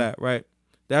 All Uh-huh. of that. Right.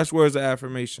 That's words of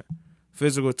affirmation.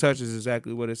 Physical touch is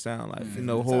exactly what it sounds like.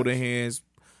 Holding hands,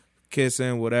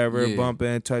 kissing, whatever, Yeah.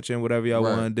 bumping, touching, whatever y'all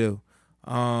Right. want to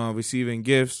do. Receiving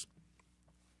gifts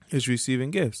is receiving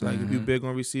gifts. Like, if you big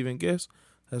on receiving gifts,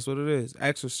 that's what it is.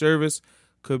 Acts of service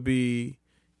could be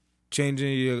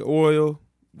changing your oil,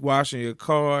 washing your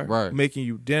car, Right. making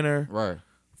you dinner, Right.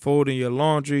 folding your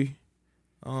laundry.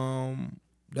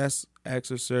 That's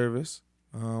acts of service.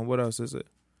 What else is it?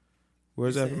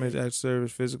 Where's affirmation? Acts of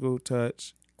service, physical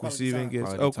touch, Quality receiving time.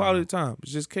 gifts. Quality quality time.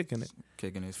 It's just kicking it.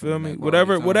 Kicking it. Feel from me? that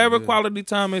Whatever quality time, yeah. quality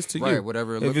time is to Right. you.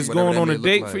 Whatever. If it's going on a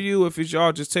date for you, if it's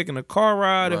y'all just taking a car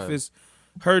ride, if Right. it's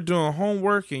her doing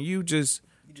homework and you just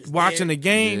watching the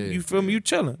game, Yeah, you feel me? You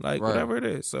chilling, like, Right. whatever it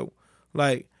is. So,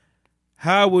 like,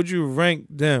 how would you rank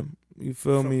them? You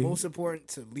feel From me? most important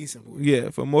to least important. Yeah,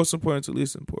 from most important to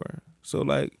least important. So,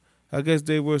 like, I guess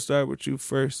Dave, will start with you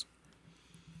first.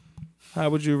 How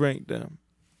would you rank them?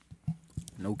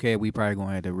 No cap, we probably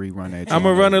gonna have to rerun that. I'm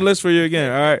gonna run a list for you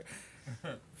again. All right.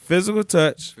 Physical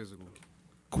touch, Physical,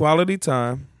 quality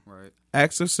time, right?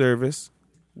 acts of service,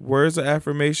 words of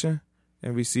affirmation,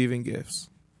 and receiving gifts.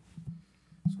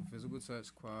 So physical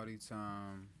touch, quality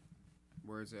time,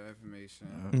 words of affirmation,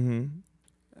 Mm-hmm.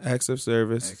 Acts of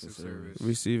service, Acts of service.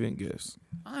 receiving gifts.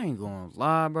 I ain't gonna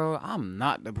lie, bro. I'm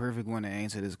not the perfect one to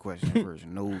answer this question first.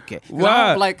 No cap. 'Cause I Why?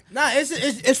 don't, like, Nah,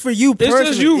 it's for you It's personally.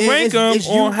 just you rank them it's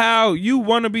you. on how you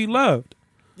want to be loved.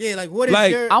 Yeah, like what is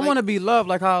Like, your? I like, want to be loved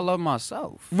like how I love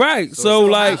myself. Right. So, so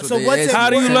like, how- So they what's ask it- how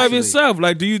do you what- love actually- yourself?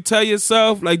 Like, do you tell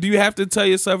yourself, like, do you have to tell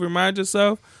yourself, remind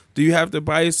yourself? Do you have to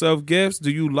buy yourself gifts? Do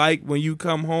you like when you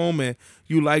come home and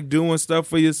you like doing stuff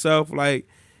for yourself? Like,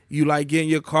 you like getting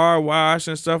your car washed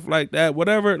and stuff like that?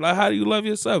 Whatever. Like, how do you love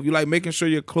yourself? You like making sure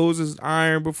your clothes is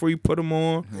ironed before you put them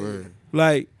on? Word.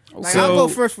 Like, Like, so, I'll go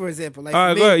first for example. Like, all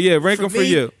right, for go me- ahead. Yeah, rank them for me,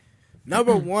 you.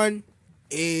 Number one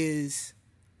is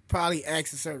probably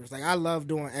acts of service. Like I love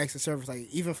doing acts of service. Like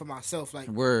even for myself, like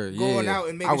Word. going yeah. out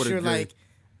and I making would sure agree. like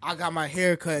I got my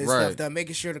hair cut and Right. stuff done,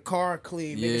 making sure the car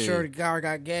clean, making Yeah. sure the car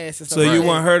got gas and stuff. So like you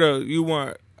that.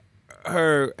 want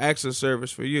her acts of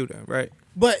service for you then, right?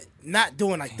 but not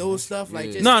doing like those stuff. Like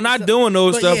Yeah. just, No, not doing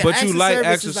those stuff, yeah, but acts you of like service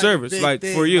acts is, of like, a service, big like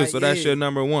thing. for you. Like, So that's yeah. your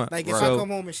number one. Like if so, I come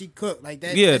home and she cook, like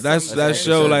that. Yeah, that's that something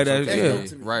show like that, That's yeah. dope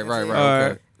to me. Right, That's right, it. right. all okay.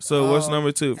 right. So what's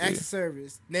number two for Acts you? of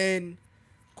service. Then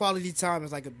quality time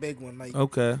is like a big one. Like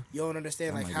Okay. you don't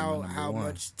understand That like might be my number how one.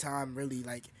 much time really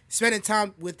like spending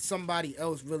time with somebody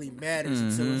else really matters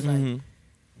until it's Mhm. like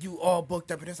you all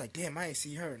booked up and it's like damn I ain't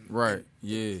see her in, Right. like,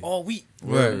 Yeah. all week.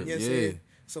 Right. You know what I'm Yeah. saying?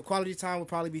 So quality time would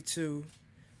probably be 2.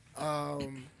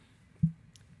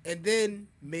 And then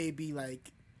maybe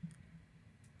like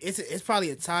it's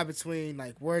probably a tie between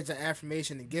like words of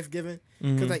affirmation and gift giving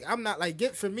because like I'm not like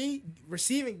for me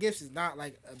receiving gifts is not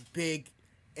like a big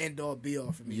end all be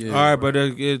all for me. Yeah. All right, but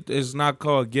it's not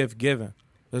called gift giving.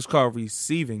 It's called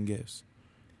receiving gifts.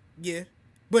 Yeah.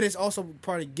 But it's also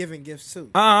part of giving gifts too.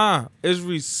 It's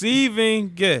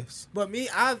receiving gifts. But me,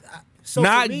 so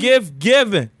Not for me, gift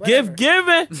giving. Whatever. Gift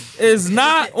giving is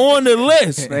not on the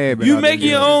list. Yeah, but You not make the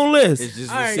your gift. own list. It's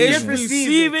just All right, It's gift receiving.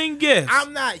 receiving gifts.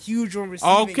 I'm not huge on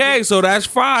receiving. Okay, gifts. so that's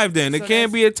 5 then. It So can't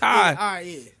that's- be a tie. Yeah, all right,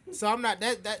 yeah. So I'm not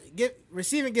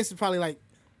receiving gifts is probably like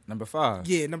Number 5.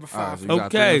 number All right, 5. so you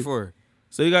got 3 Okay. and 4.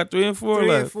 So you got 3 and 4 3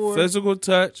 and left. 4. Physical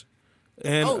touch.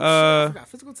 And Oh, shit, I forgot.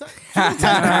 Physical touch.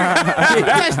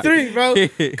 That's 3, bro.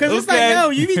 Because it's like, Okay. yo,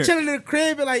 you be chilling in the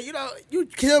crib and like, you know, you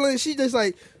killing. She just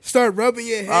like start rubbing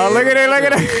your head. Oh, look at it, look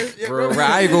at it. Yeah, Bro, right,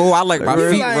 I go. I like my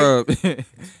Bro, feet like- rubbed. he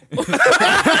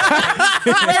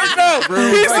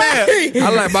said, I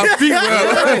like my feet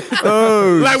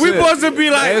rubbed. like we supposed to be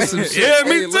like, That's some shit. yeah,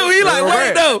 me Hey, too. look, He like, bro, wait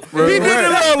right. though. Bro, He did a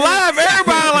right. little live.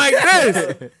 Everybody like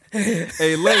this.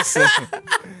 Hey, listen.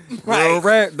 Real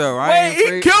rap though. I Wait, ain't he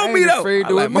afraid, killed I ain't me though. afraid I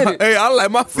to like admit my, it. hey, I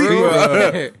like my feet. Real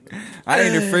rubbed. rap. I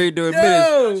ain't afraid to admit it.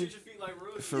 Yo,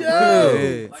 For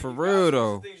real. For real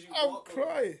though. I'm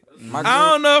crying. My I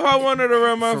don't know if I wanted to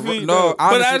rub my For feet. real- though. no,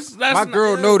 but honestly, that's my not-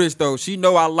 girl noticed though. She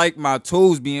know I like my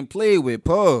toes being played with.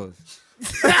 Pause.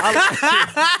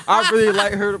 I really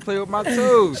like her to play with my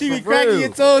toes. She be for cracking real. your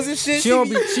toes and shit. She don't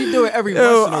be. She do it every once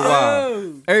in a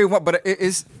while. Everyone, but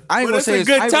it's. I ain't But gonna it's say a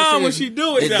good I ain't gonna time say when she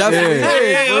do it. It though. definitely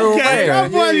Yeah, is, bro. okay. Yeah. My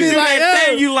boy be Do like, that yo,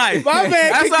 thing you like. my man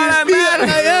That's kick all his that feet up matters.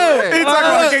 like, yo. He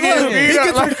talking about kicking his Look, feet he up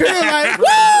gets like- to the crib like,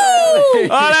 woo!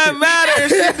 All that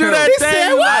matters is she do that He thing said,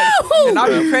 you like. woo! And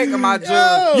I be cracking my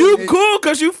jaw. You cool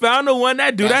because you found the one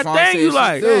that do That's that why I'm thing saying you she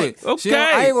like. do it. She Okay. don't-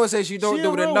 I ain't gonna say she don't She do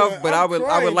don't it know enough, it. but I'm I would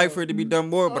crying. like for it to be done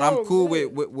more. But I'm cool with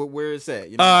where it's at.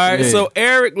 You know All what I'm right, saying? so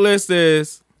Eric list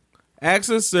is acts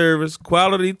of service,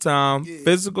 quality time,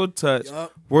 physical touch,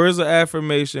 Yup. words of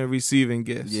affirmation, receiving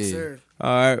gifts. Yeah. Sir. All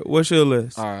right, what's your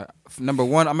list? All right. Number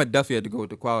one, I'm gonna definitely have to go with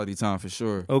the quality time for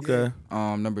sure. Okay.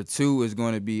 Number two is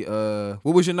going to be what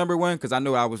was your number one? Because I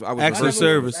know I was Acts of rehearsing.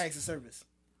 service. Acts of service.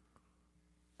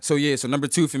 So yeah, so number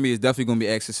two for me is definitely gonna be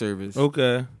acts of service.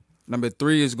 Okay. Number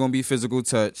three is gonna be physical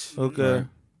touch. Okay. Right.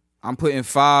 I'm putting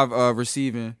 5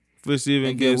 receiving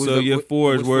Receiving And then gifts. what's So the- your what-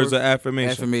 4 is what's words four? of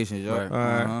affirmation. affirmations. Yo. Right. All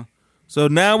right. Uh-huh. So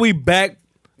now we back.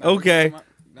 Okay.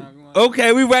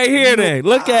 Okay, we right here then.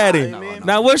 Look at him.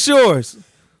 Now what's yours?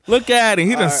 Look at him.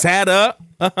 He done sat up.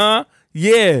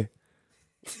 Yeah.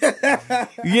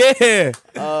 Yeah.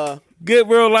 Get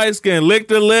real light skin. Lick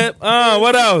the lip.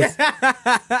 What else?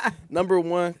 Number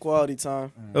 1, quality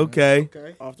time. Okay.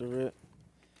 Okay. Off the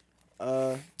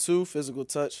rip. 2, physical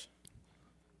touch.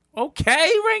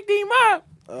 Okay, rank him up.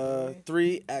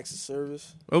 3, acts of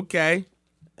service. Okay.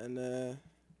 And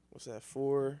what's that?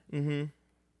 4, Mm-hmm.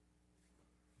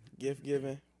 gift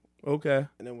giving. Okay.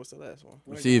 And then what's the last one?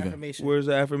 Receiving. Affirmation. Where's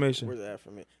the affirmation? Where's the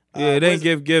affirmation? Yeah, it where's ain't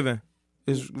gift giving.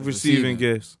 It's receiving receiving.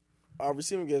 gifts.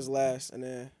 Receiving gifts last, and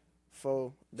then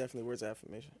 4, definitely where's the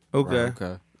affirmation? Okay. Right,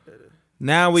 okay.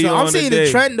 Now we So on I'm seeing day.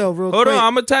 the trend though, real Hold quick. on,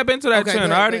 I'm gonna tap into that Okay, trend.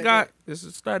 go I ahead, already go got ahead. this is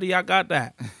a study. I got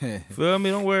that. Feel me?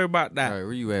 Don't worry about All that. right,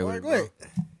 where you at with it, Go ahead.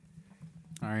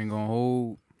 bro? I ain't gonna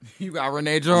hold. You got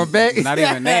Renee drawing back? Not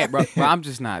even that, bro. Bro, I'm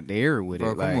just not there with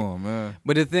Bro, it. come Like, on, man.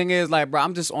 but the thing is, like, bro,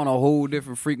 I'm just on a whole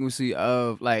different frequency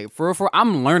of like, for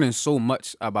I'm learning so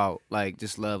much about like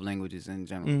just love languages in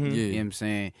general. Mm-hmm. Yeah. You know what I'm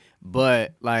saying?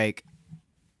 But like,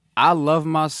 I love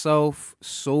myself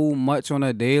so much on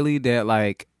a daily that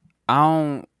like I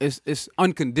don't. It's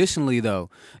unconditionally though.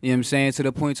 You know what I'm saying? To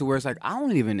the point to where it's like I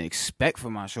don't even expect for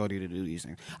my shorty to do these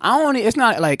things. I don't. It's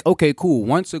not like okay, cool.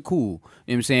 Once a cool. You know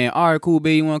what I'm saying? All right, cool,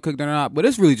 babe. You want to cook dinner or not? But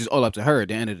it's really just all up to her at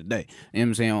the end of the day. You know what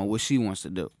I'm saying? On what she wants to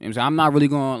do. You know what I'm saying? I'm not really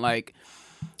going like.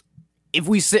 If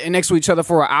we sitting next to each other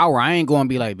for an hour, I ain't going to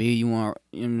be like, babe, you want,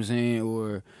 you know what I'm saying?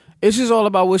 Or it's just all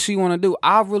about what she want to do.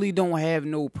 I really don't have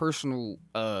no personal,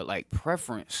 like,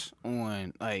 preference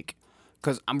on, like,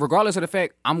 because regardless of the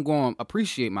fact, I'm going to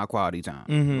appreciate my quality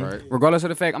time. Right. Regardless of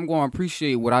the fact, I'm going to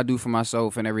appreciate what I do for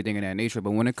myself and everything of that nature.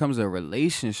 But when it comes to a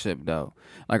relationship, though,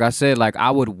 like I said, like, I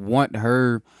would want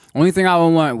her, only thing I would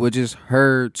want was just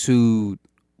her to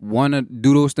want to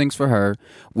do those things for her,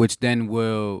 which then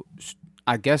will...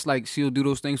 I guess like she'll do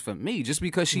those things for me just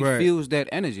because she Right. feels that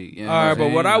energy. You know All right, I'm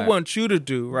but what saying? I Like, want you to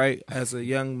do, right, as a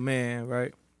young man,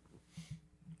 right,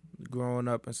 growing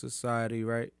up in society,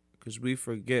 right, because we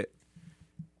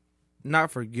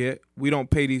we don't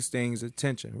pay these things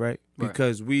attention, right,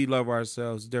 because we love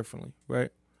ourselves differently, right,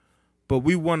 but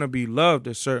we want to be loved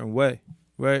a certain way,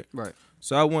 right, Right.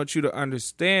 so I want you to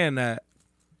understand that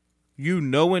you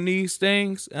knowing these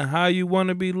things and how you want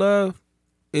to be loved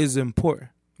is important.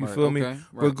 You Right, feel me? okay,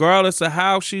 right. Regardless of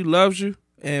how she loves you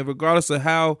and regardless of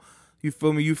how you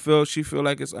feel me, she feel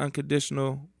like it's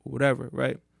unconditional or whatever,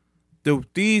 right?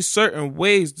 These certain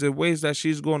ways, the ways that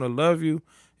she's going to love you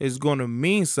is going to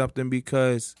mean something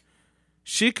because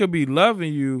she could be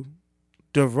loving you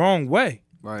the wrong way,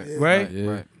 Right. right? Yeah.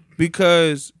 Right.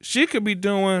 Because she could be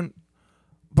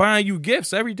buying you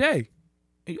gifts every day.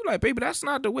 And you're like, baby, that's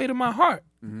not the way to my heart,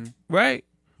 right?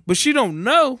 But she don't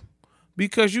know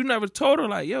because you never told her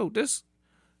like, yo, this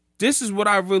is what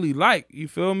I really like. You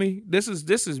feel me? This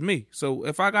is me. So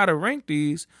if I gotta rank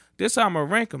these, this how I'm gonna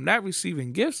rank them. That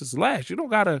receiving gifts is last. You don't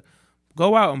gotta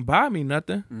go out and buy me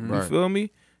nothing. You Right. feel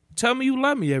me? Tell me you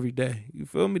love me every day. You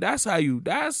feel me? That's how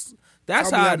that's Tell me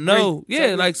how I I'm know. great. Yeah, Tell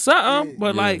me- like something, yeah.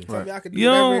 but Yeah. like Tell me I could do you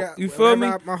know, whatever you feel me?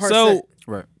 my heart So set.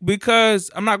 Right.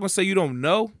 because I'm not gonna say you don't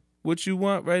know what you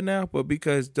want right now, but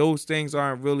because those things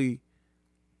aren't really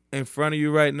in front of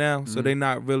you right now, so they're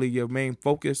not really your main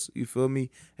focus. You feel me?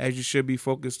 As you should be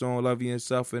focused on loving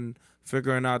yourself and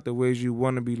figuring out the ways you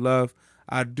want to be loved.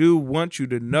 I do want you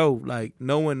to know, like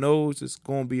no one knows it's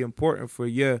gonna be important for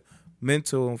your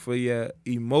mental and for your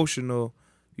emotional,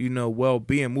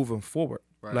 well-being moving forward.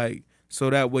 Right. Like so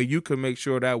that way you can make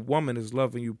sure that woman is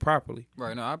loving you properly.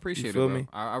 Right, no, I appreciate it, feel bro. me?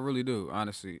 I really do,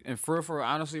 honestly. And for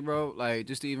honestly, bro, like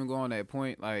just to even go on that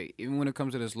point, like even when it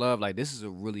comes to this love, like this is a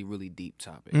really, really deep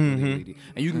topic. Really, really deep.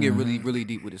 And you can get really, really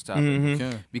deep with this topic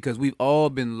because we've all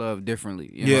been loved differently.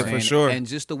 You know Yeah, what I'm for saying? sure. And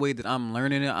just the way that I'm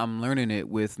learning it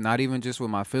with not even just with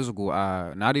my physical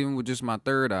eye, not even with just my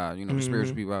third eye, you know, the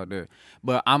spiritual people out there,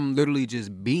 but I'm literally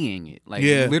just being it. Like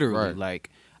literally, like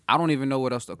I don't even know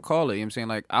what else to call it. You know what I'm saying?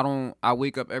 Like I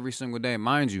wake up every single day,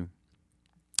 mind you.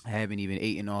 I haven't even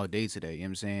eaten all day today, you know what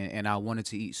I'm saying? And I wanted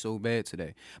to eat so bad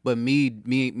today. But me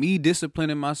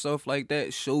disciplining myself like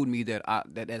that showed me that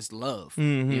that's love. You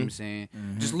know what I'm saying?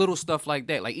 Just little stuff like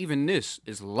that. Like even this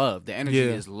is love. The energy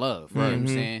is love. You know what I'm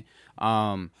saying?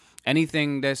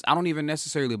 Anything that's I don't even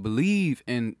necessarily believe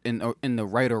in the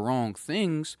right or wrong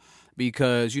things.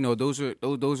 Because you know those are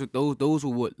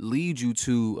what lead you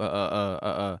to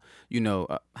how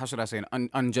should I say an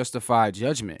unjustified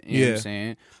judgment. You know what I'm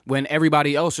saying? When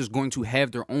everybody else is going to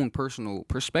have their own personal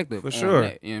perspective. For sure.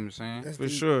 That, you know what I'm saying? That's For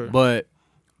deep. sure. But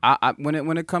I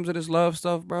when it comes to this love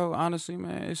stuff, bro, honestly,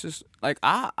 man, it's just like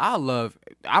I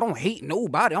don't hate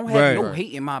nobody. I don't have no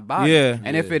hate in my body. Yeah.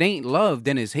 And if it ain't love,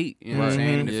 then it's hate. You know what I'm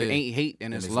saying? And if it ain't hate,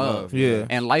 then it's love. Yeah.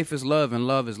 And life is love and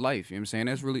love is life. You know what I'm saying?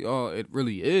 That's really all it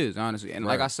really is, honestly. And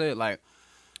like I said, like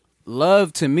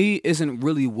love to me isn't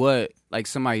really what like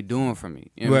somebody doing for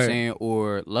me. You know what I'm saying?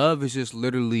 Or love is just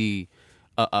literally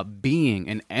a being,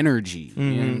 an energy. You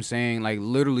know what I'm saying? Like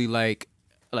literally like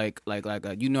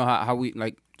you know how we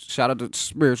like shout out to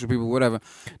spiritual people, whatever.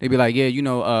 They be like, yeah,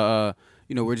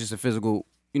 we're just a physical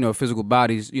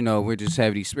bodies, we're just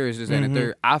have these spirits, this and the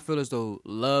third. I feel as though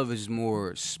love is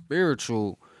more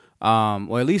spiritual,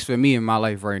 or at least for me in my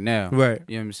life right now. Right.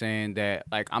 You know what I'm saying? That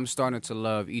like I'm starting to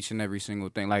love each and every single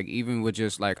thing. Like even with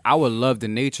just like I would love the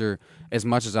nature as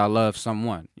much as I love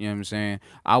someone. You know what I'm saying?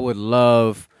 I would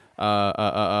love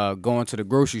going to the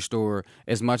grocery store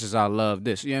as much as I love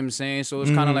this. You know what I'm saying? So it's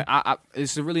kind of like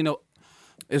it's really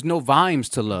there's no vibes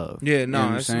to love. Yeah, You know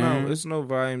no, what it's no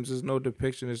vibes, there's no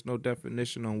depiction, there's no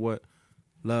definition on what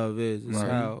love is. It's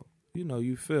how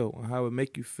you feel and how it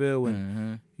make you feel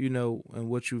and and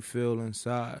what you feel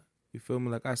inside. You feel me?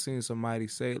 Like I seen somebody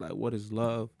say like, what is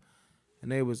love?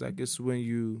 And they was like, it's when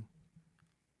you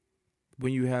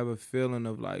have a feeling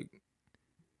of like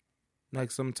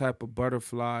some type of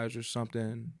butterflies or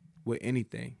something with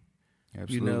anything.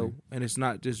 Absolutely. And it's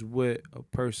not just with a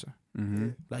person. Mm-hmm.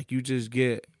 Like you just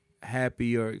get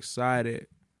happy or excited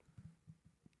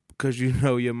because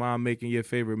your mom making your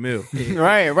favorite meal.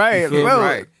 right, Bro.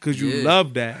 Right. Because you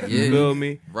love that. You feel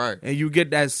me? Right. And you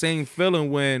get that same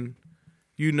feeling when,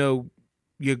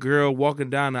 your girl walking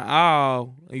down the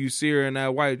aisle and you see her in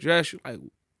that white dress, you're like,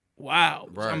 wow.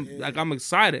 Right. I'm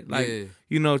excited. Like,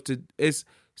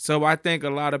 so I think a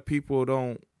lot of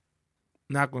people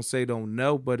not gonna say don't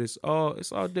know, but it's all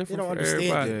different They don't for understand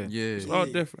everybody. it. Yeah. It's all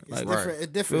different. It's Like, different. It's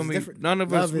different. feel It's me? different. None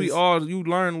of us, Love is- you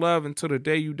learn love until the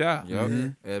day you die.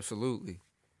 Yep. Absolutely.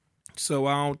 So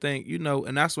I don't think,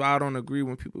 and that's why I don't agree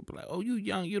when people be like, "Oh, you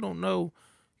young, you don't know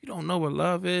what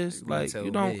love is." Like tell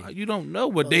you me. don't know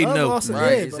what But they love know. Also, Right,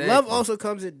 but exactly. love also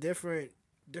comes in different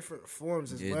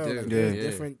forms as It well. do. Like,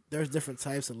 Yeah. there's different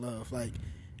types of love. Like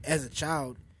as a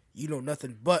child, you know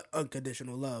nothing but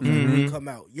unconditional love. Like, when you come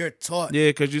out, you're taught. Yeah,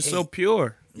 because you're so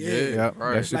pure. Yeah.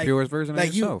 Right. That's the Like- purest version of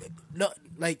yourself.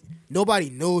 Nobody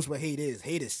knows what hate is.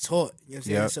 Hate is taught. You know what I'm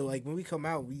saying? Yep. So like when we come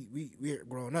out, we're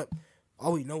growing up.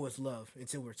 All we know is love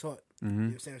until we're taught. You know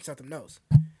what I'm saying? Something else.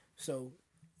 So,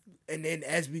 and then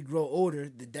as we grow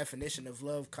older, the definition of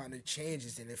love kind of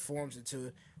changes and it forms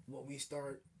into what we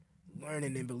start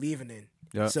learning and believing in.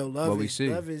 Yep. So What we see.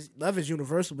 love is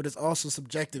universal, but it's also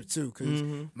subjective too. Because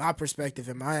my perspective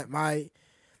and my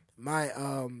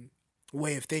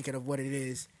way of thinking of what it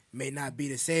is may not be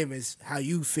the same as how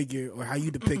you figure or how you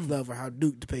depict love or how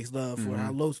Duke depicts love or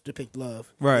how Los depict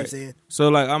love. You know what I'm Right. saying? So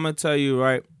like I'm gonna tell you,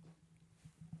 right,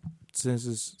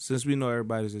 since we know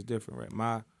everybody's is different, right?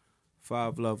 My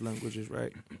 5 love languages,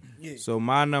 right? Yeah. So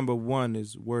my number 1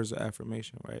 is words of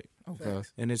affirmation, right? Okay.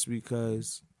 And it's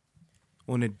because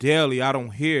on the daily I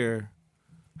don't hear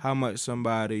how much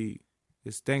somebody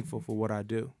is thankful for what I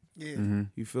do. Yeah.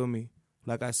 You feel me?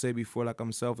 Like I said before, like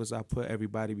I'm selfish, I put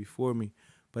everybody before me.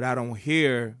 But I don't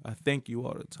hear a thank you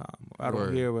all the time. I don't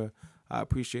Word. hear a I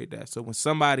appreciate that. So when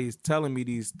somebody is telling me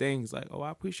these things like, oh,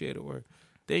 I appreciate it, or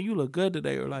then you look good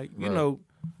today, or like, you Right. know,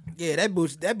 Yeah, that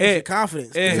boosts your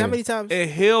confidence. 'Cause how many times? it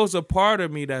heals a part of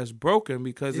me that's broken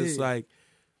because it's Yeah. like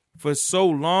for so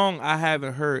long I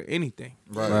haven't heard anything.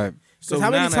 Right. So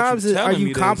how many now that times you're are telling you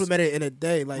me this- complimented in a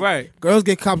day? Like, Right. girls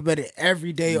get complimented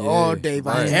every day, all day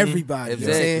by right. everybody. You know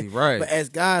what I'm Exactly, saying? right. But as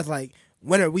guys, like,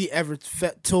 when are we ever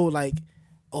told, like,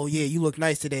 oh, yeah, you look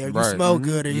nice today, or you Right. smell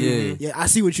good, or Yeah. I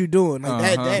see what you're doing.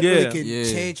 Like, that Yeah. really can Yeah.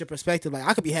 change your perspective. Like,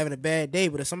 I could be having a bad day,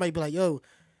 but if somebody be like, yo,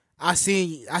 I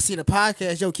seen a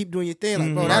podcast, yo, keep doing your thing.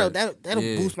 Like, bro, that'll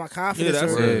Yeah. boost my Yeah, confidence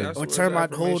that's or, it. That's or what turn the my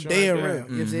whole affirmation day right there. around. You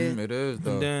know what I'm saying? It is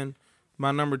though. And then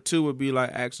my number 2 would be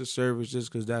like acts of service,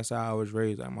 just because that's how I was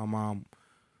raised. Like my mom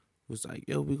was like,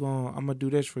 "Yo, I'm gonna do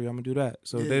this for you. I'm gonna do that."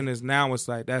 So Yeah. then it's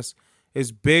like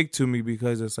it's big to me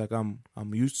because it's like I'm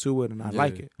used to it and I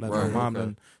like it. Like my Right, mom, okay.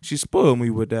 and she spoiled me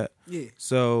with that. Yeah.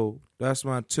 So that's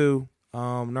my 2.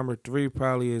 Number 3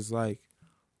 probably is like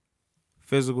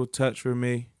physical touch for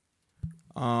me.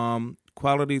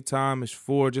 Quality time is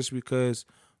 4, just because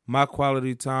my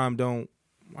quality time don't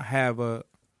have a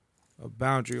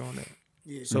boundary on it.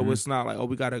 Yeah. So it's not like, oh,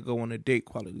 we gotta go on a date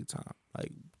quality time.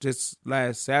 Like just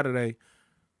last Saturday,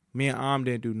 me and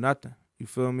didn't do nothing. You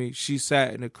feel me? She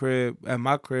sat in the crib at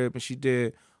my crib and she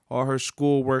did all her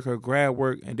school work, her grad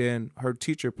work, and then her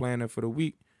teacher planning for the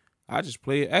week. I just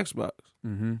played Xbox.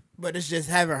 But it's just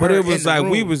having her. But it was in the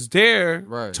like we room. was there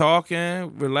Right.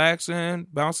 talking, relaxing,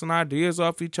 bouncing ideas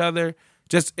off each other,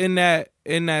 just in that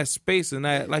space, and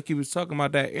that, like he was talking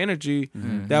about, that energy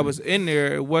that was in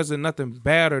there. It wasn't nothing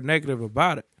bad or negative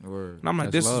about it. Word. And I'm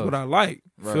like, That's this love. is what I like.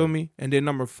 Right. Feel me? And then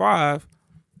number 5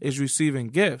 is receiving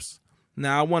gifts.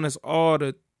 Now I want us all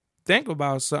to think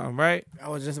about something, right? I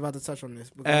was just about to touch on this.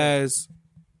 But go Uh, ahead. As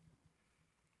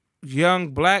young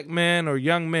black men or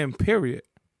young men, period,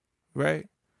 right?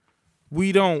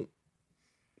 We don't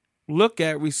look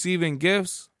at receiving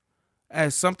gifts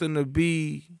as something to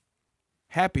be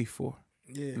happy for,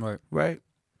 Yeah. Right. right?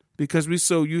 Because we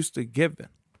so used to giving.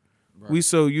 We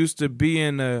so used to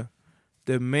being the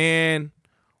man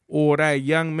or that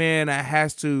young man that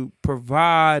has to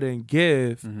provide and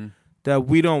give that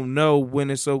we don't know when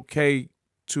it's okay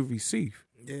to receive.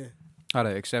 Yeah. How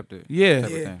to accept it. Yeah. type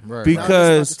of Yeah. thing. Right. I was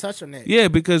Because just about to touch on that. yeah,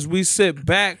 because we sit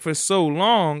back for so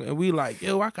long and we like,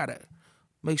 yo, I gotta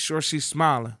make sure she's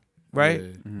smiling, right?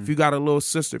 Yeah. If you got a little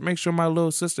sister, make sure my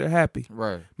little sister happy.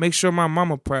 Right. Make sure my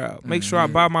mama proud. Make sure I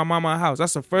buy my mama a house.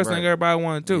 That's the first thing Right. everybody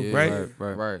want to do, Yeah, right?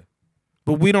 Right.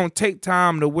 But we don't take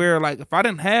time to where, like, if I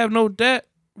didn't have no debt,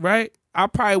 right, I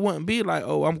probably wouldn't be like,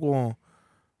 oh, I'm going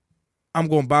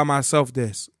to buy myself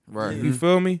this. Right. You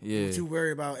feel me? Yeah. Too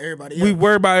worried about everybody else. We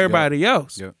worry about everybody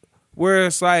else. Yep. Where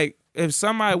it's like, if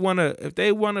somebody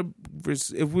they want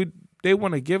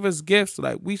to give us gifts,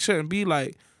 like, we shouldn't be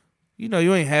like,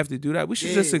 you ain't have to do that. We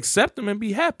should just Yeah. accept them and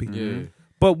be happy. Yeah.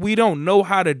 But we don't know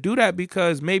how to do that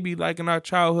because maybe, like, in our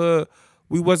childhood,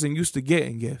 we wasn't used to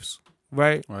getting gifts,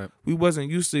 right? Right. We wasn't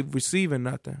used to receiving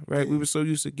nothing, right? We were so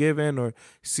used to giving or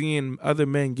seeing other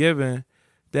men giving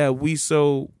that we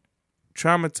so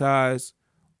traumatized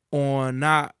on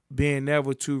not being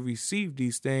able to receive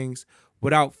these things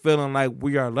without feeling like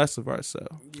we are less of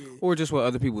ourselves. Or just what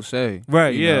other people say.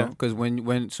 Right, yeah. Because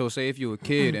when so say if you're a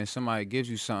kid and somebody gives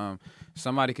you something,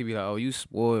 somebody could be like, oh, you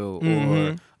spoiled,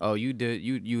 or oh, you did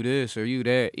you this or you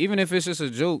that. Even if it's just a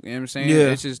joke, you know what I'm saying? Yeah.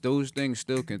 It's just those things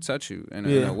still can touch you in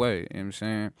Yeah. a way. You know what I'm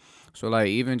saying? So like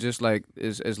even just like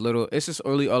as little, it's just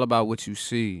really all about what you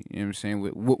see. You know what I'm saying?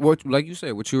 What like you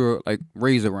said, what you were like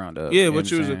raised around of. Yeah, you know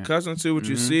what you I'm was saying? accustomed to, what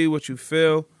you see, what you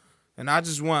feel. And I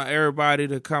just want everybody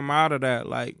to come out of that.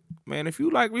 Like, man, if you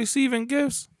like receiving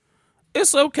gifts,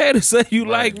 it's okay to say you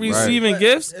like receiving But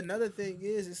gifts. Another thing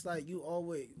is, it's like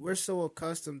we're so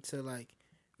accustomed to like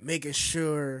making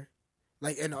sure,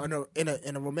 like in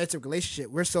a romantic relationship,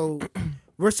 we're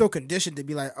so conditioned to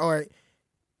be like, all right,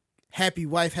 happy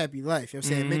wife, happy life. You know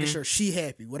what I'm saying? Making sure she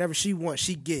happy, whatever she wants,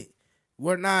 she get.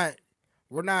 We're not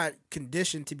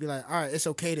conditioned to be like, all right, it's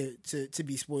okay to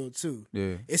be spoiled too.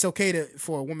 Yeah. It's okay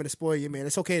for a woman to spoil your man.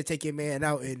 It's okay to take your man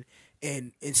out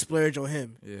and splurge on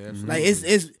him. Yeah. Absolutely. Like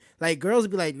it's like girls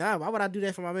would be like, nah, why would I do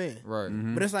that for my man? Right.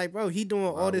 But it's like, bro, he doing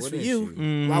all this for wouldn't you.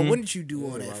 you? Why wouldn't you do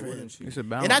all that Why for him? wouldn't you? It's a And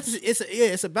balance. not just,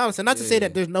 it's a balance, and not to say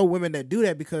that there's no women that do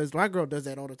that, because my girl does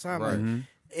that all the time. Right. Like,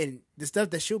 and the stuff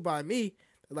that she'll buy me,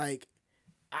 like,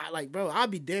 bro, I'll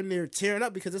be damn near tearing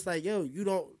up because it's like, yo,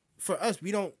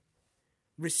 we don't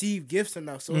receive gifts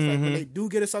enough. So it's like when they do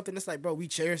get us something, it's like, bro, we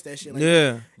cherish that shit. Like,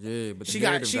 Yeah. Yeah. But the she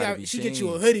narrative gotta be get you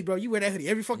a changed. hoodie, bro. You wear that hoodie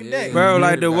every fucking day. Bro, Yeah,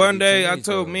 like the gotta one be day I changed,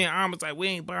 told though. me and I was like, we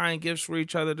ain't buying gifts for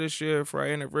each other this year for our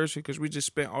anniversary because we just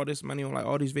spent all this money on like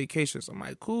all these vacations. I'm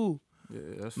like, cool. Yeah,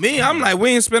 that's Me, I'm like, we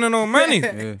ain't spending no money.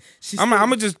 Yeah. I'm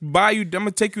gonna just buy you. I'm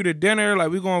gonna take you to dinner. Like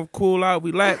we gonna cool out,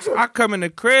 relax. I come in the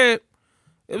crib.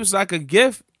 It was like a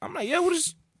gift. I'm like, yeah, what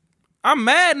is? I'm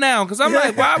mad now because I'm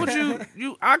like, why would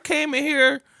you? I came in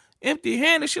here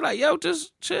empty-handed. She like, yo,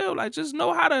 just chill. Like, just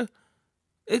know how to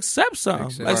accept something.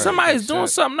 Accept. Like, Right. somebody's doing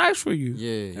Accept. something nice for you.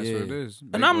 Yeah, That's yeah. what it is.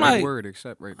 And I'm Big like- word,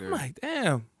 accept right there. I'm like,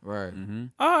 damn. Right.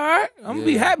 All right, I'm gonna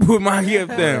be Yeah. happy with my gift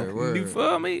then. Word, You word.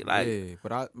 feel me? Like,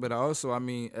 Yeah, but I also, I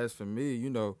mean, as for me, you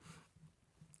know,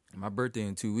 my birthday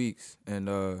in 2 weeks, and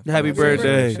happy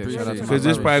birthday. Appreciate it. Because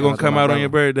this probably gonna come out on your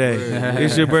birthday.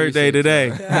 It's your birthday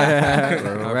today. I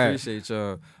appreciate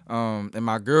y'all. And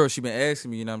my girl, she been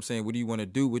asking me, you know what I'm saying, what do you want to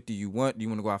do? What do you want? Do you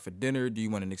want to go out for dinner? Do you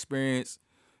want an experience?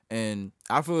 And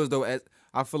I feel as though,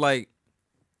 I feel like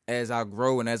as I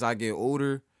grow and as I get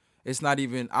older, it's not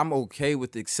even, I'm okay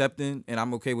with accepting and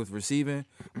I'm okay with receiving,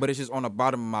 but it's just on the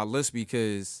bottom of my list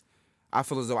because I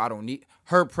feel as though I don't need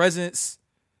her presence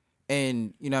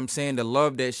and, you know what I'm saying, the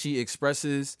love that she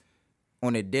expresses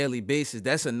on a daily basis.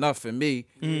 That's enough for me.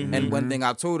 And one thing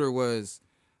I told her was,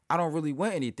 I don't really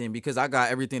want anything because I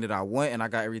got everything that I want and I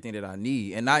got everything that I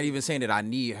need. And not even saying that I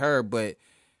need her, but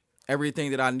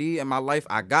everything that I need in my life,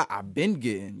 I've been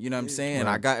getting, you know what I'm saying?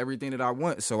 I got everything that I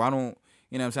want. So I don't,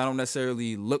 you know what I'm saying? I don't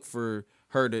necessarily look for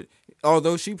her to,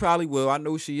 although she probably will, I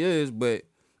know she is, but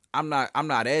I'm not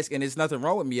asking. There's nothing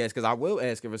wrong with me asking because I will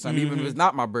ask her for something, even if it's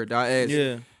not my birthday. I ask,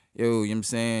 Yeah. yo, you know what I'm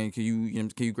saying? Can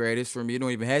you grab this for me? It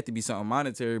don't even have to be something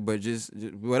monetary, but just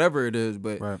whatever it is.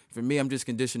 But Right. for me, I'm just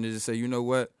conditioned to just say, you know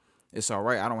what? It's all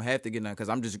right. I don't have to get nothing because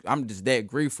I'm just that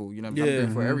grateful. You know what I'm saying? Yeah. I'm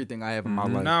grateful for everything I have in my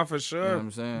life. Nah, for sure. You know what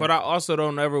I'm saying? But I also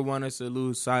don't ever want us to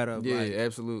lose sight of, Yeah, like,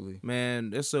 absolutely.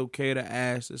 man, it's okay to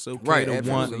ask. It's okay Right, to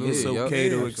want. absolutely. It's Yup. okay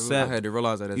to Absolutely. accept. I had to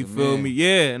realize that as You a feel man. me?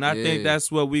 Yeah, and I Yeah. think that's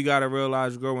what we gotta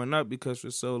realize growing up because for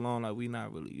so long, like we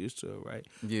not really used to it, right?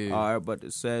 Yeah. All right, but the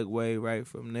segue right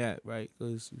from that, right?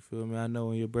 Because you feel me? I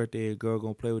know on your birthday, a girl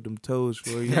gonna play with them toes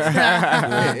for you.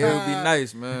 Yeah, it would be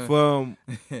nice, man. From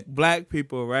black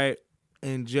people, right?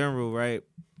 In general, right?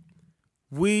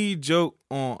 We joke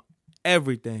on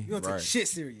everything. You don't take Right. shit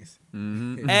serious.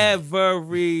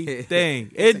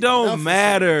 Everything. It Take don't nothing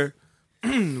matter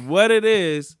what it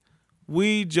is.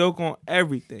 We joke on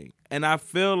everything, and I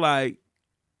feel like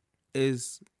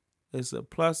it's a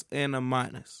plus and a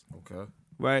minus, Okay.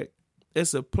 right?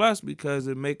 It's a plus because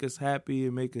it make us happy.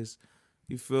 It make us,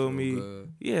 you feel me?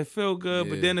 good. Yeah, feel good.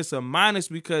 But Yeah. then it's a minus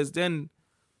because then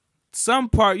some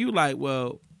part you like,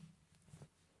 well,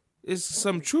 it's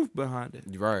some truth behind it.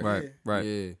 Right. Right, right.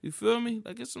 Yeah. You feel me?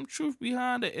 Like it's some truth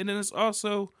behind it, and then it's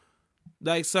also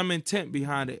like some intent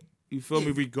behind it. You feel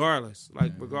me? Regardless,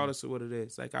 like regardless of what it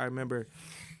is. Like I remember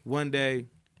one day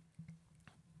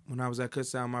when I was at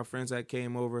Kutztown, my friends had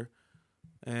came over,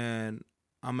 and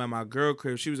I'm at my girl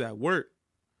crib. She was at work,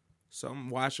 so I'm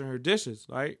washing her dishes,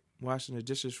 right? Washing the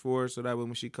dishes for her, so that way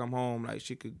when she come home, like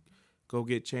she could go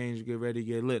get changed, get ready,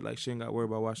 get lit. Like she ain't got to worry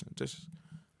about washing the dishes.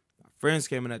 My friends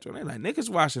came in that joint. They like, niggas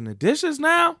washing the dishes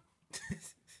now?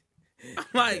 I'm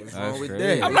like, What's wrong with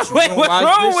crazy. that? I'm like, You wait, don't what's wash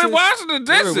wrong with dishes? washing the Wait,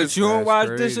 dishes? but you don't That's wash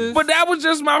crazy. dishes? But that was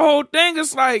just my whole thing.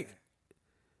 It's like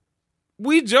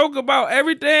we joke about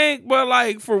everything, but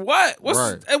like for what?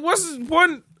 What's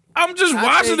important? I'm just I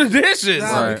washing think- the dishes.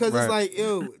 Nah, Right, because right. it's like,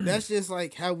 yo, that's just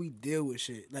like how we deal with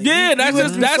shit. Like, Yeah, that's went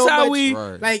just through that's so how much- we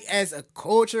Right. like as a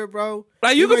culture, bro.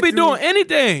 like. You we could be went through- doing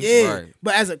anything. Yeah, Right.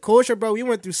 but as a culture, bro, we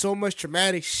went through so much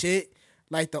traumatic shit.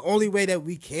 Like the only way that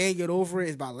we can get over it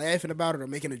is by laughing about it or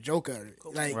making a joke out of it.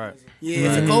 Like, Right. yeah,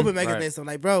 it's a coping Right. mechanism.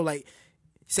 Like, bro, like,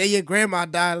 say your grandma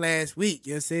died last week.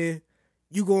 You know what I'm saying?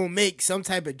 You gonna make some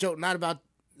type of joke, not about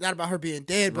her being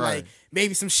dead, but Right. like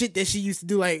maybe some shit that she used to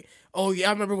do. Like, oh yeah,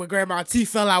 I remember when Grandma T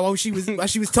fell out while she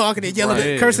was talking and yelling,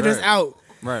 Right, cursing us right. out.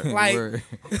 Right. Like- Word.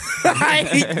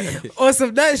 Like, or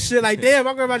some nut shit. Like, damn,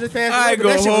 my grandma just passed I away. ain't But that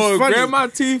gonna shit was hold. funny. Grandma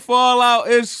teeth fall out.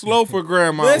 It's slow for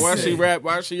grandma. Why Listen. she rap?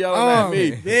 Why she yelling Oh at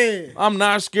me? man. I'm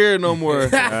not scared no more.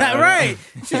 Right.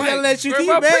 She gonna let you. Can you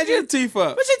Grandma, put your imagine? teeth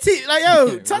up. Put your teeth. Like,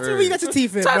 yo, talk to me when you got your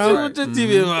teeth in, Touch bro. me with your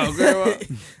teeth out, grandma.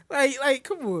 Like,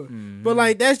 come on. But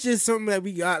like, that's just something that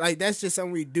we got. Like, that's just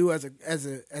something we do as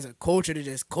a culture to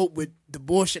just cope with the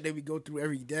bullshit that we go through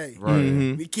every day.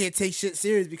 Right. We can't take shit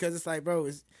serious because it's like, bro,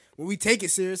 when we take it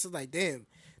serious, it's like, damn.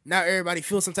 Now everybody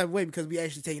feels some type of way because we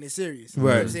actually taking it serious. You know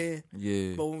what I'm Right. saying?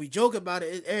 Yeah. But when we joke about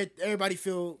it, everybody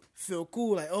feel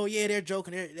cool. Like, oh yeah, they're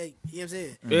joking. You know what I'm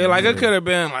saying? Yeah, like it could have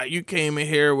been like you came in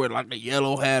here with like a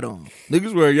yellow hat on.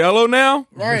 Niggas wear yellow now.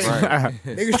 Right. Right.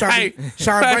 Niggas trying to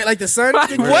shine bright like the sun.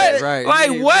 Like what? right. Like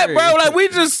Yeah, what, right. bro? Like we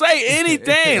just say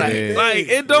anything. Like, Yeah. like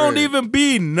it don't Right. even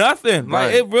be nothing.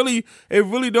 Like Right. it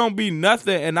really don't be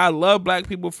nothing. And I love black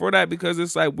people for that because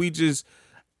it's like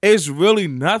it's really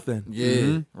nothing.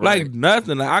 Yeah. Like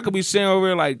nothing. Like I could be sitting over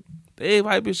here like, Dave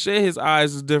hype as shit. His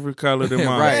eyes is different color than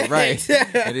mine. right. And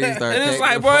And it's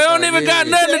like, bro, it don't even got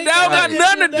nothing to do. Got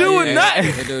nothing to do with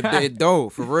nothing. It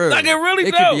don't, for real. Like, it really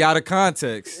It don't. could be out of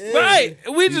context. Right.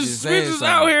 We just just saying out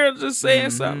something. here just saying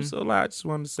something. So like, I just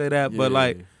wanted to say that. But Yeah.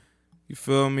 like, you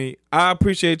feel me? I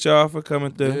appreciate y'all for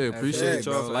coming Yeah, through. appreciate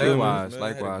y'all. Likewise, Man, I had a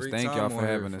likewise. great Thank time y'all on for here,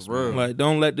 having us, for real. man. Like,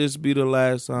 don't let this be the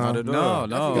last Not time. at No, all.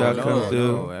 no, Y'all no, come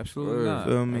through. no, absolutely not.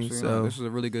 Feel me? Absolutely So- not. This was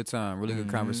a really good time, really good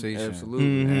conversation.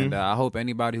 Absolutely. And I hope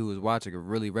anybody who was watching could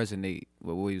really resonate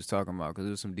with what he was talking about because it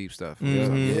was some deep stuff.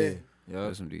 Mhm. It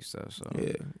was some deep stuff. So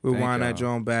Yeah, we'll Thank wind that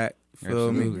y'all. joint back. Feel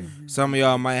Absolutely. me? Some of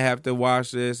y'all might have to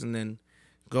watch this and then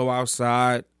go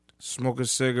outside, smoke a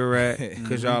cigarette,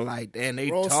 because y'all like, damn, they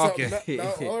Roll talking. something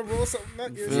up, or roll something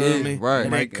up. Feel Yeah, me? right.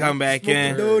 And then come back Smoke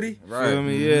in. the doody. Right. Feel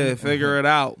me? Yeah, figure it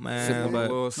out, man. Sip on a But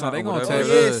little No, something, they gonna whatever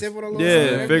tell it you. is. sip on a little yeah,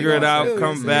 something. figure it out, Yeah,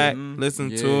 come yeah. back, Mhm. listen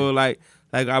Yeah. to it. Like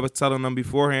I was telling them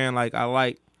beforehand, like I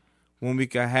like when we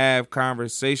can have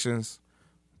conversations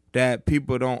that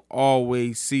people don't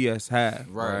always see us have.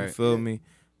 Right. You feel me?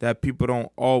 That people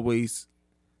don't always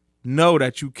know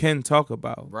that you can talk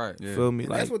about. Right. Yeah. Feel me?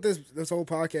 And Like, that's what this whole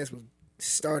podcast was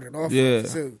started off Yeah.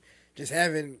 with too. Just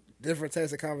having different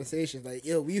types of conversations. Like,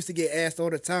 yo, we used to get asked all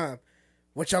the time,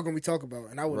 what y'all gonna be talking about?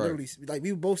 And I would Right. literally, like,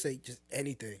 we would both say just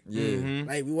anything. Yeah. Mhm.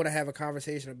 Like, we want to have a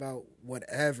conversation about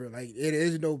whatever. Like, it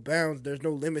is no bounds. There's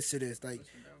no limits to this. Like,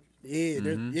 yeah,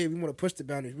 we want to push the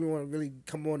boundaries. We want to really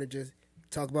come on and just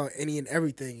talk about any and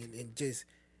everything and just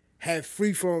have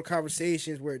free flowing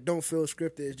conversations where it don't feel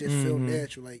scripted. It just feel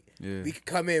natural. Like, Yeah. we could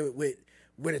come in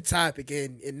with a topic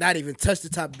and not even touch the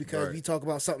topic because Right. we talk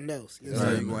about something else. You know That's what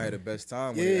how I'm you gonna have the best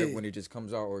time Yeah. when it just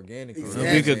comes out organically.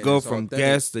 Exactly. we could go It's from authentic.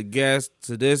 guest to guest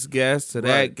to this guest to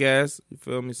that Right. guest. You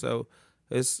feel me? So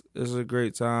it's a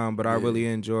great time, but I Yeah. really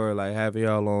enjoy like having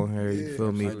y'all on here. You Yeah.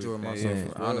 feel me? I enjoy myself. Yeah.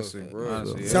 for real, Honestly, for real.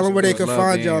 honestly. Tell them where they Love can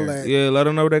find being y'all here. at. Yeah, let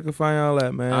them know where they can find y'all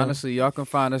at, man. Honestly, y'all can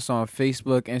find us on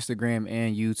Facebook, Instagram,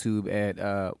 and YouTube at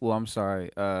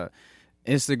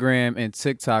Instagram and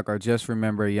TikTok are Just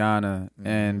Remember Yana,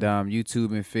 and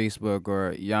YouTube and Facebook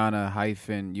are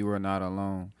Yana - You Are Not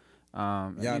Alone.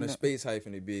 And you Yana know- space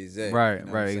hyphen to be exact. Right, You know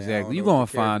what right, I'm saying? exactly. I don't You know gonna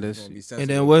if the find character's us. gonna be And sensitive,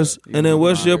 then what's but You and then gonna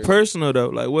what's find your us. personal though?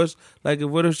 Like what's like if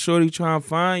what if Shorty trying to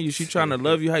find you? She trying to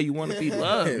love you how you want to be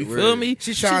loved. You feel Word. me?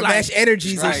 She trying to like, match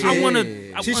energies and Right. shit. I want Yeah.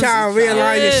 to. She trying to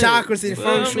realign your chakras and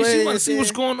feng shui. She want and to see what's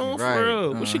shit. going on Right. for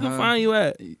real. Where she can Uh-huh. find you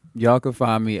at? Y'all can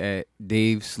find me at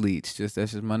Dave Sleets. That's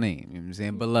just my name. You know what I'm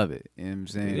saying? Beloved. You know what I'm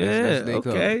saying? That's what they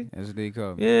call okay. me. That's what they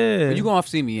call me. Yeah. But you gonna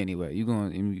see me anyway. You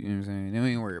gonna, you know what I'm saying? Don't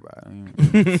even worry about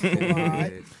it. You know what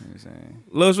I'm saying?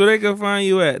 Los, where they can find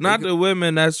you at? Not the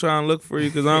women that's trying to look for you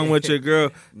because I don't want your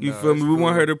girl. You No, feel me? it's We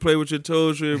want cool. her to play with your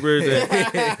toes for your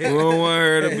birthday. We don't want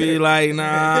her to be like,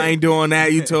 nah, I ain't doing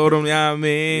that. You told them, yeah, I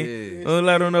mean. Yeah. Don't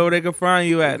let them know where they can find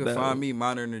you You at, can though. find me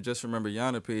monitoring the Just Remember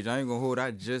Yana page. I ain't gonna hold.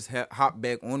 I just hopped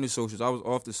back on the socials. I was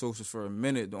off the socials for a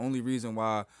minute. The only reason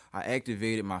why I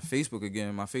activated my Facebook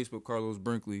again, my Facebook Carlos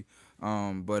Brinkley.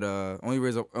 But only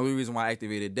reason why I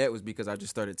activated that was because I just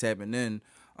started tapping in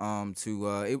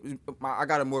I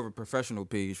got a more of a professional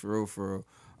page for real.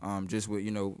 Just with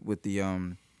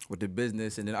with the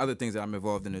business and then other things that I'm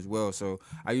involved in as well. So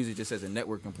I use it just as a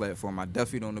networking platform. I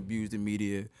definitely don't abuse the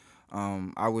media.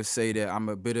 I would say that I'm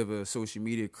a bit of a social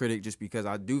media critic just because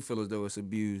I do feel as though it's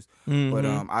abused. But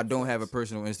I don't have a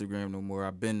personal Instagram no more.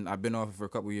 I've been off it for a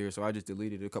couple of years, so I just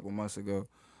deleted it a couple months ago.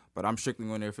 But I'm strictly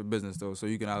on there for business though. So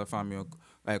you can either find me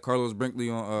at Carlos Brinkley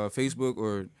on Facebook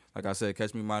or, like I said,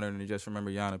 catch me monitoring the Just Remember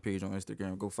Yana page on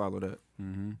Instagram. Go follow that.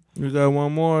 You got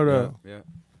one more, though. Yeah.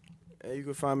 And you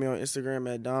can find me on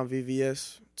Instagram at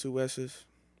DonVVS, 2 S's.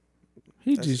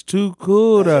 He just too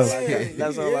cool, though.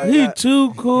 That's all I He got.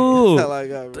 too cool. That's all I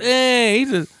got, bro. Dang, he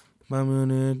just find me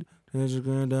on there,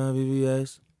 Instagram, Don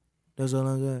VVS. That's all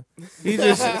I got. He's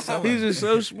just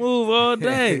so smooth all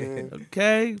day.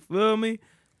 Okay, feel me?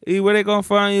 E, where they gonna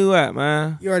find you at,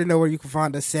 man? You already know where you can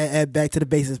find us at Back to the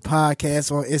Basics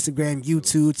Podcast on Instagram,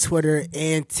 YouTube, Twitter,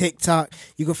 and TikTok.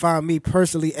 You can find me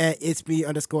personally at It's Me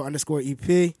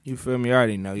 __EP. You feel me? I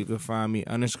already know. You can find me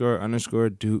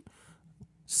 __ Duke.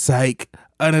 Psych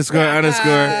 __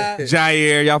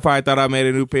 Jair. Y'all probably thought I made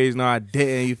a new page. No, I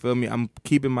didn't. You feel me? I'm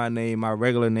keeping my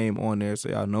regular name on there so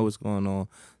y'all know what's going on.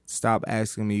 Stop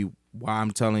asking me why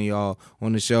I'm telling y'all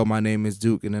on the show my name is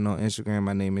Duke and then on Instagram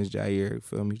my name is Jair. You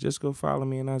feel me? Just go follow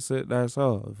me and that's it. That's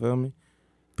all. You feel me?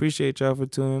 Appreciate y'all for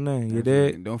tuning in. You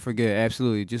did? Don't forget,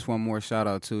 absolutely. Just one more shout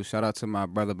out too. Shout out to my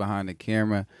brother behind the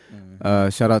camera.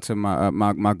 Shout out to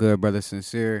my good brother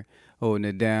Sincere holding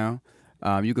it down.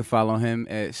 You can follow him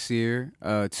at Sear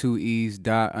 2 E's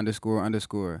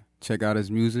 ___. Check out his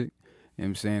music. know what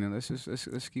I'm saying? And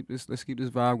let's keep this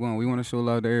vibe going. We want to show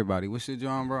love to everybody. What's your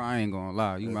John, bro? I ain't gonna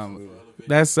lie. You might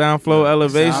That's Soundflow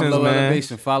Elevations, Soundflow man.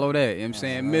 Elevation. Follow that. You know what I'm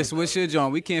saying? Miss, what's your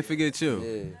John? We can't forget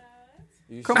you.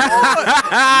 Come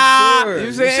on.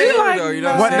 You saying?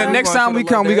 The next time we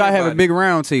come, we gotta have a big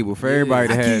round table for everybody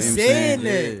to have. keep You know what I'm saying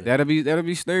saying? that. That'll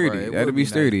be sturdy. Right, it That'll would be be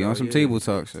sturdy nice, on though, some yeah. table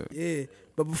talk shit. Yeah.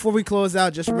 But before we close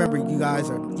out, just remember,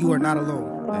 you are not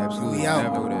alone. Absolutely. We out.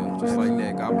 Never that. Just like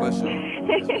that. God bless you.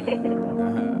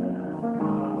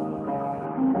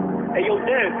 Hey, yo, Dev,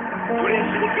 do that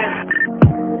shit again.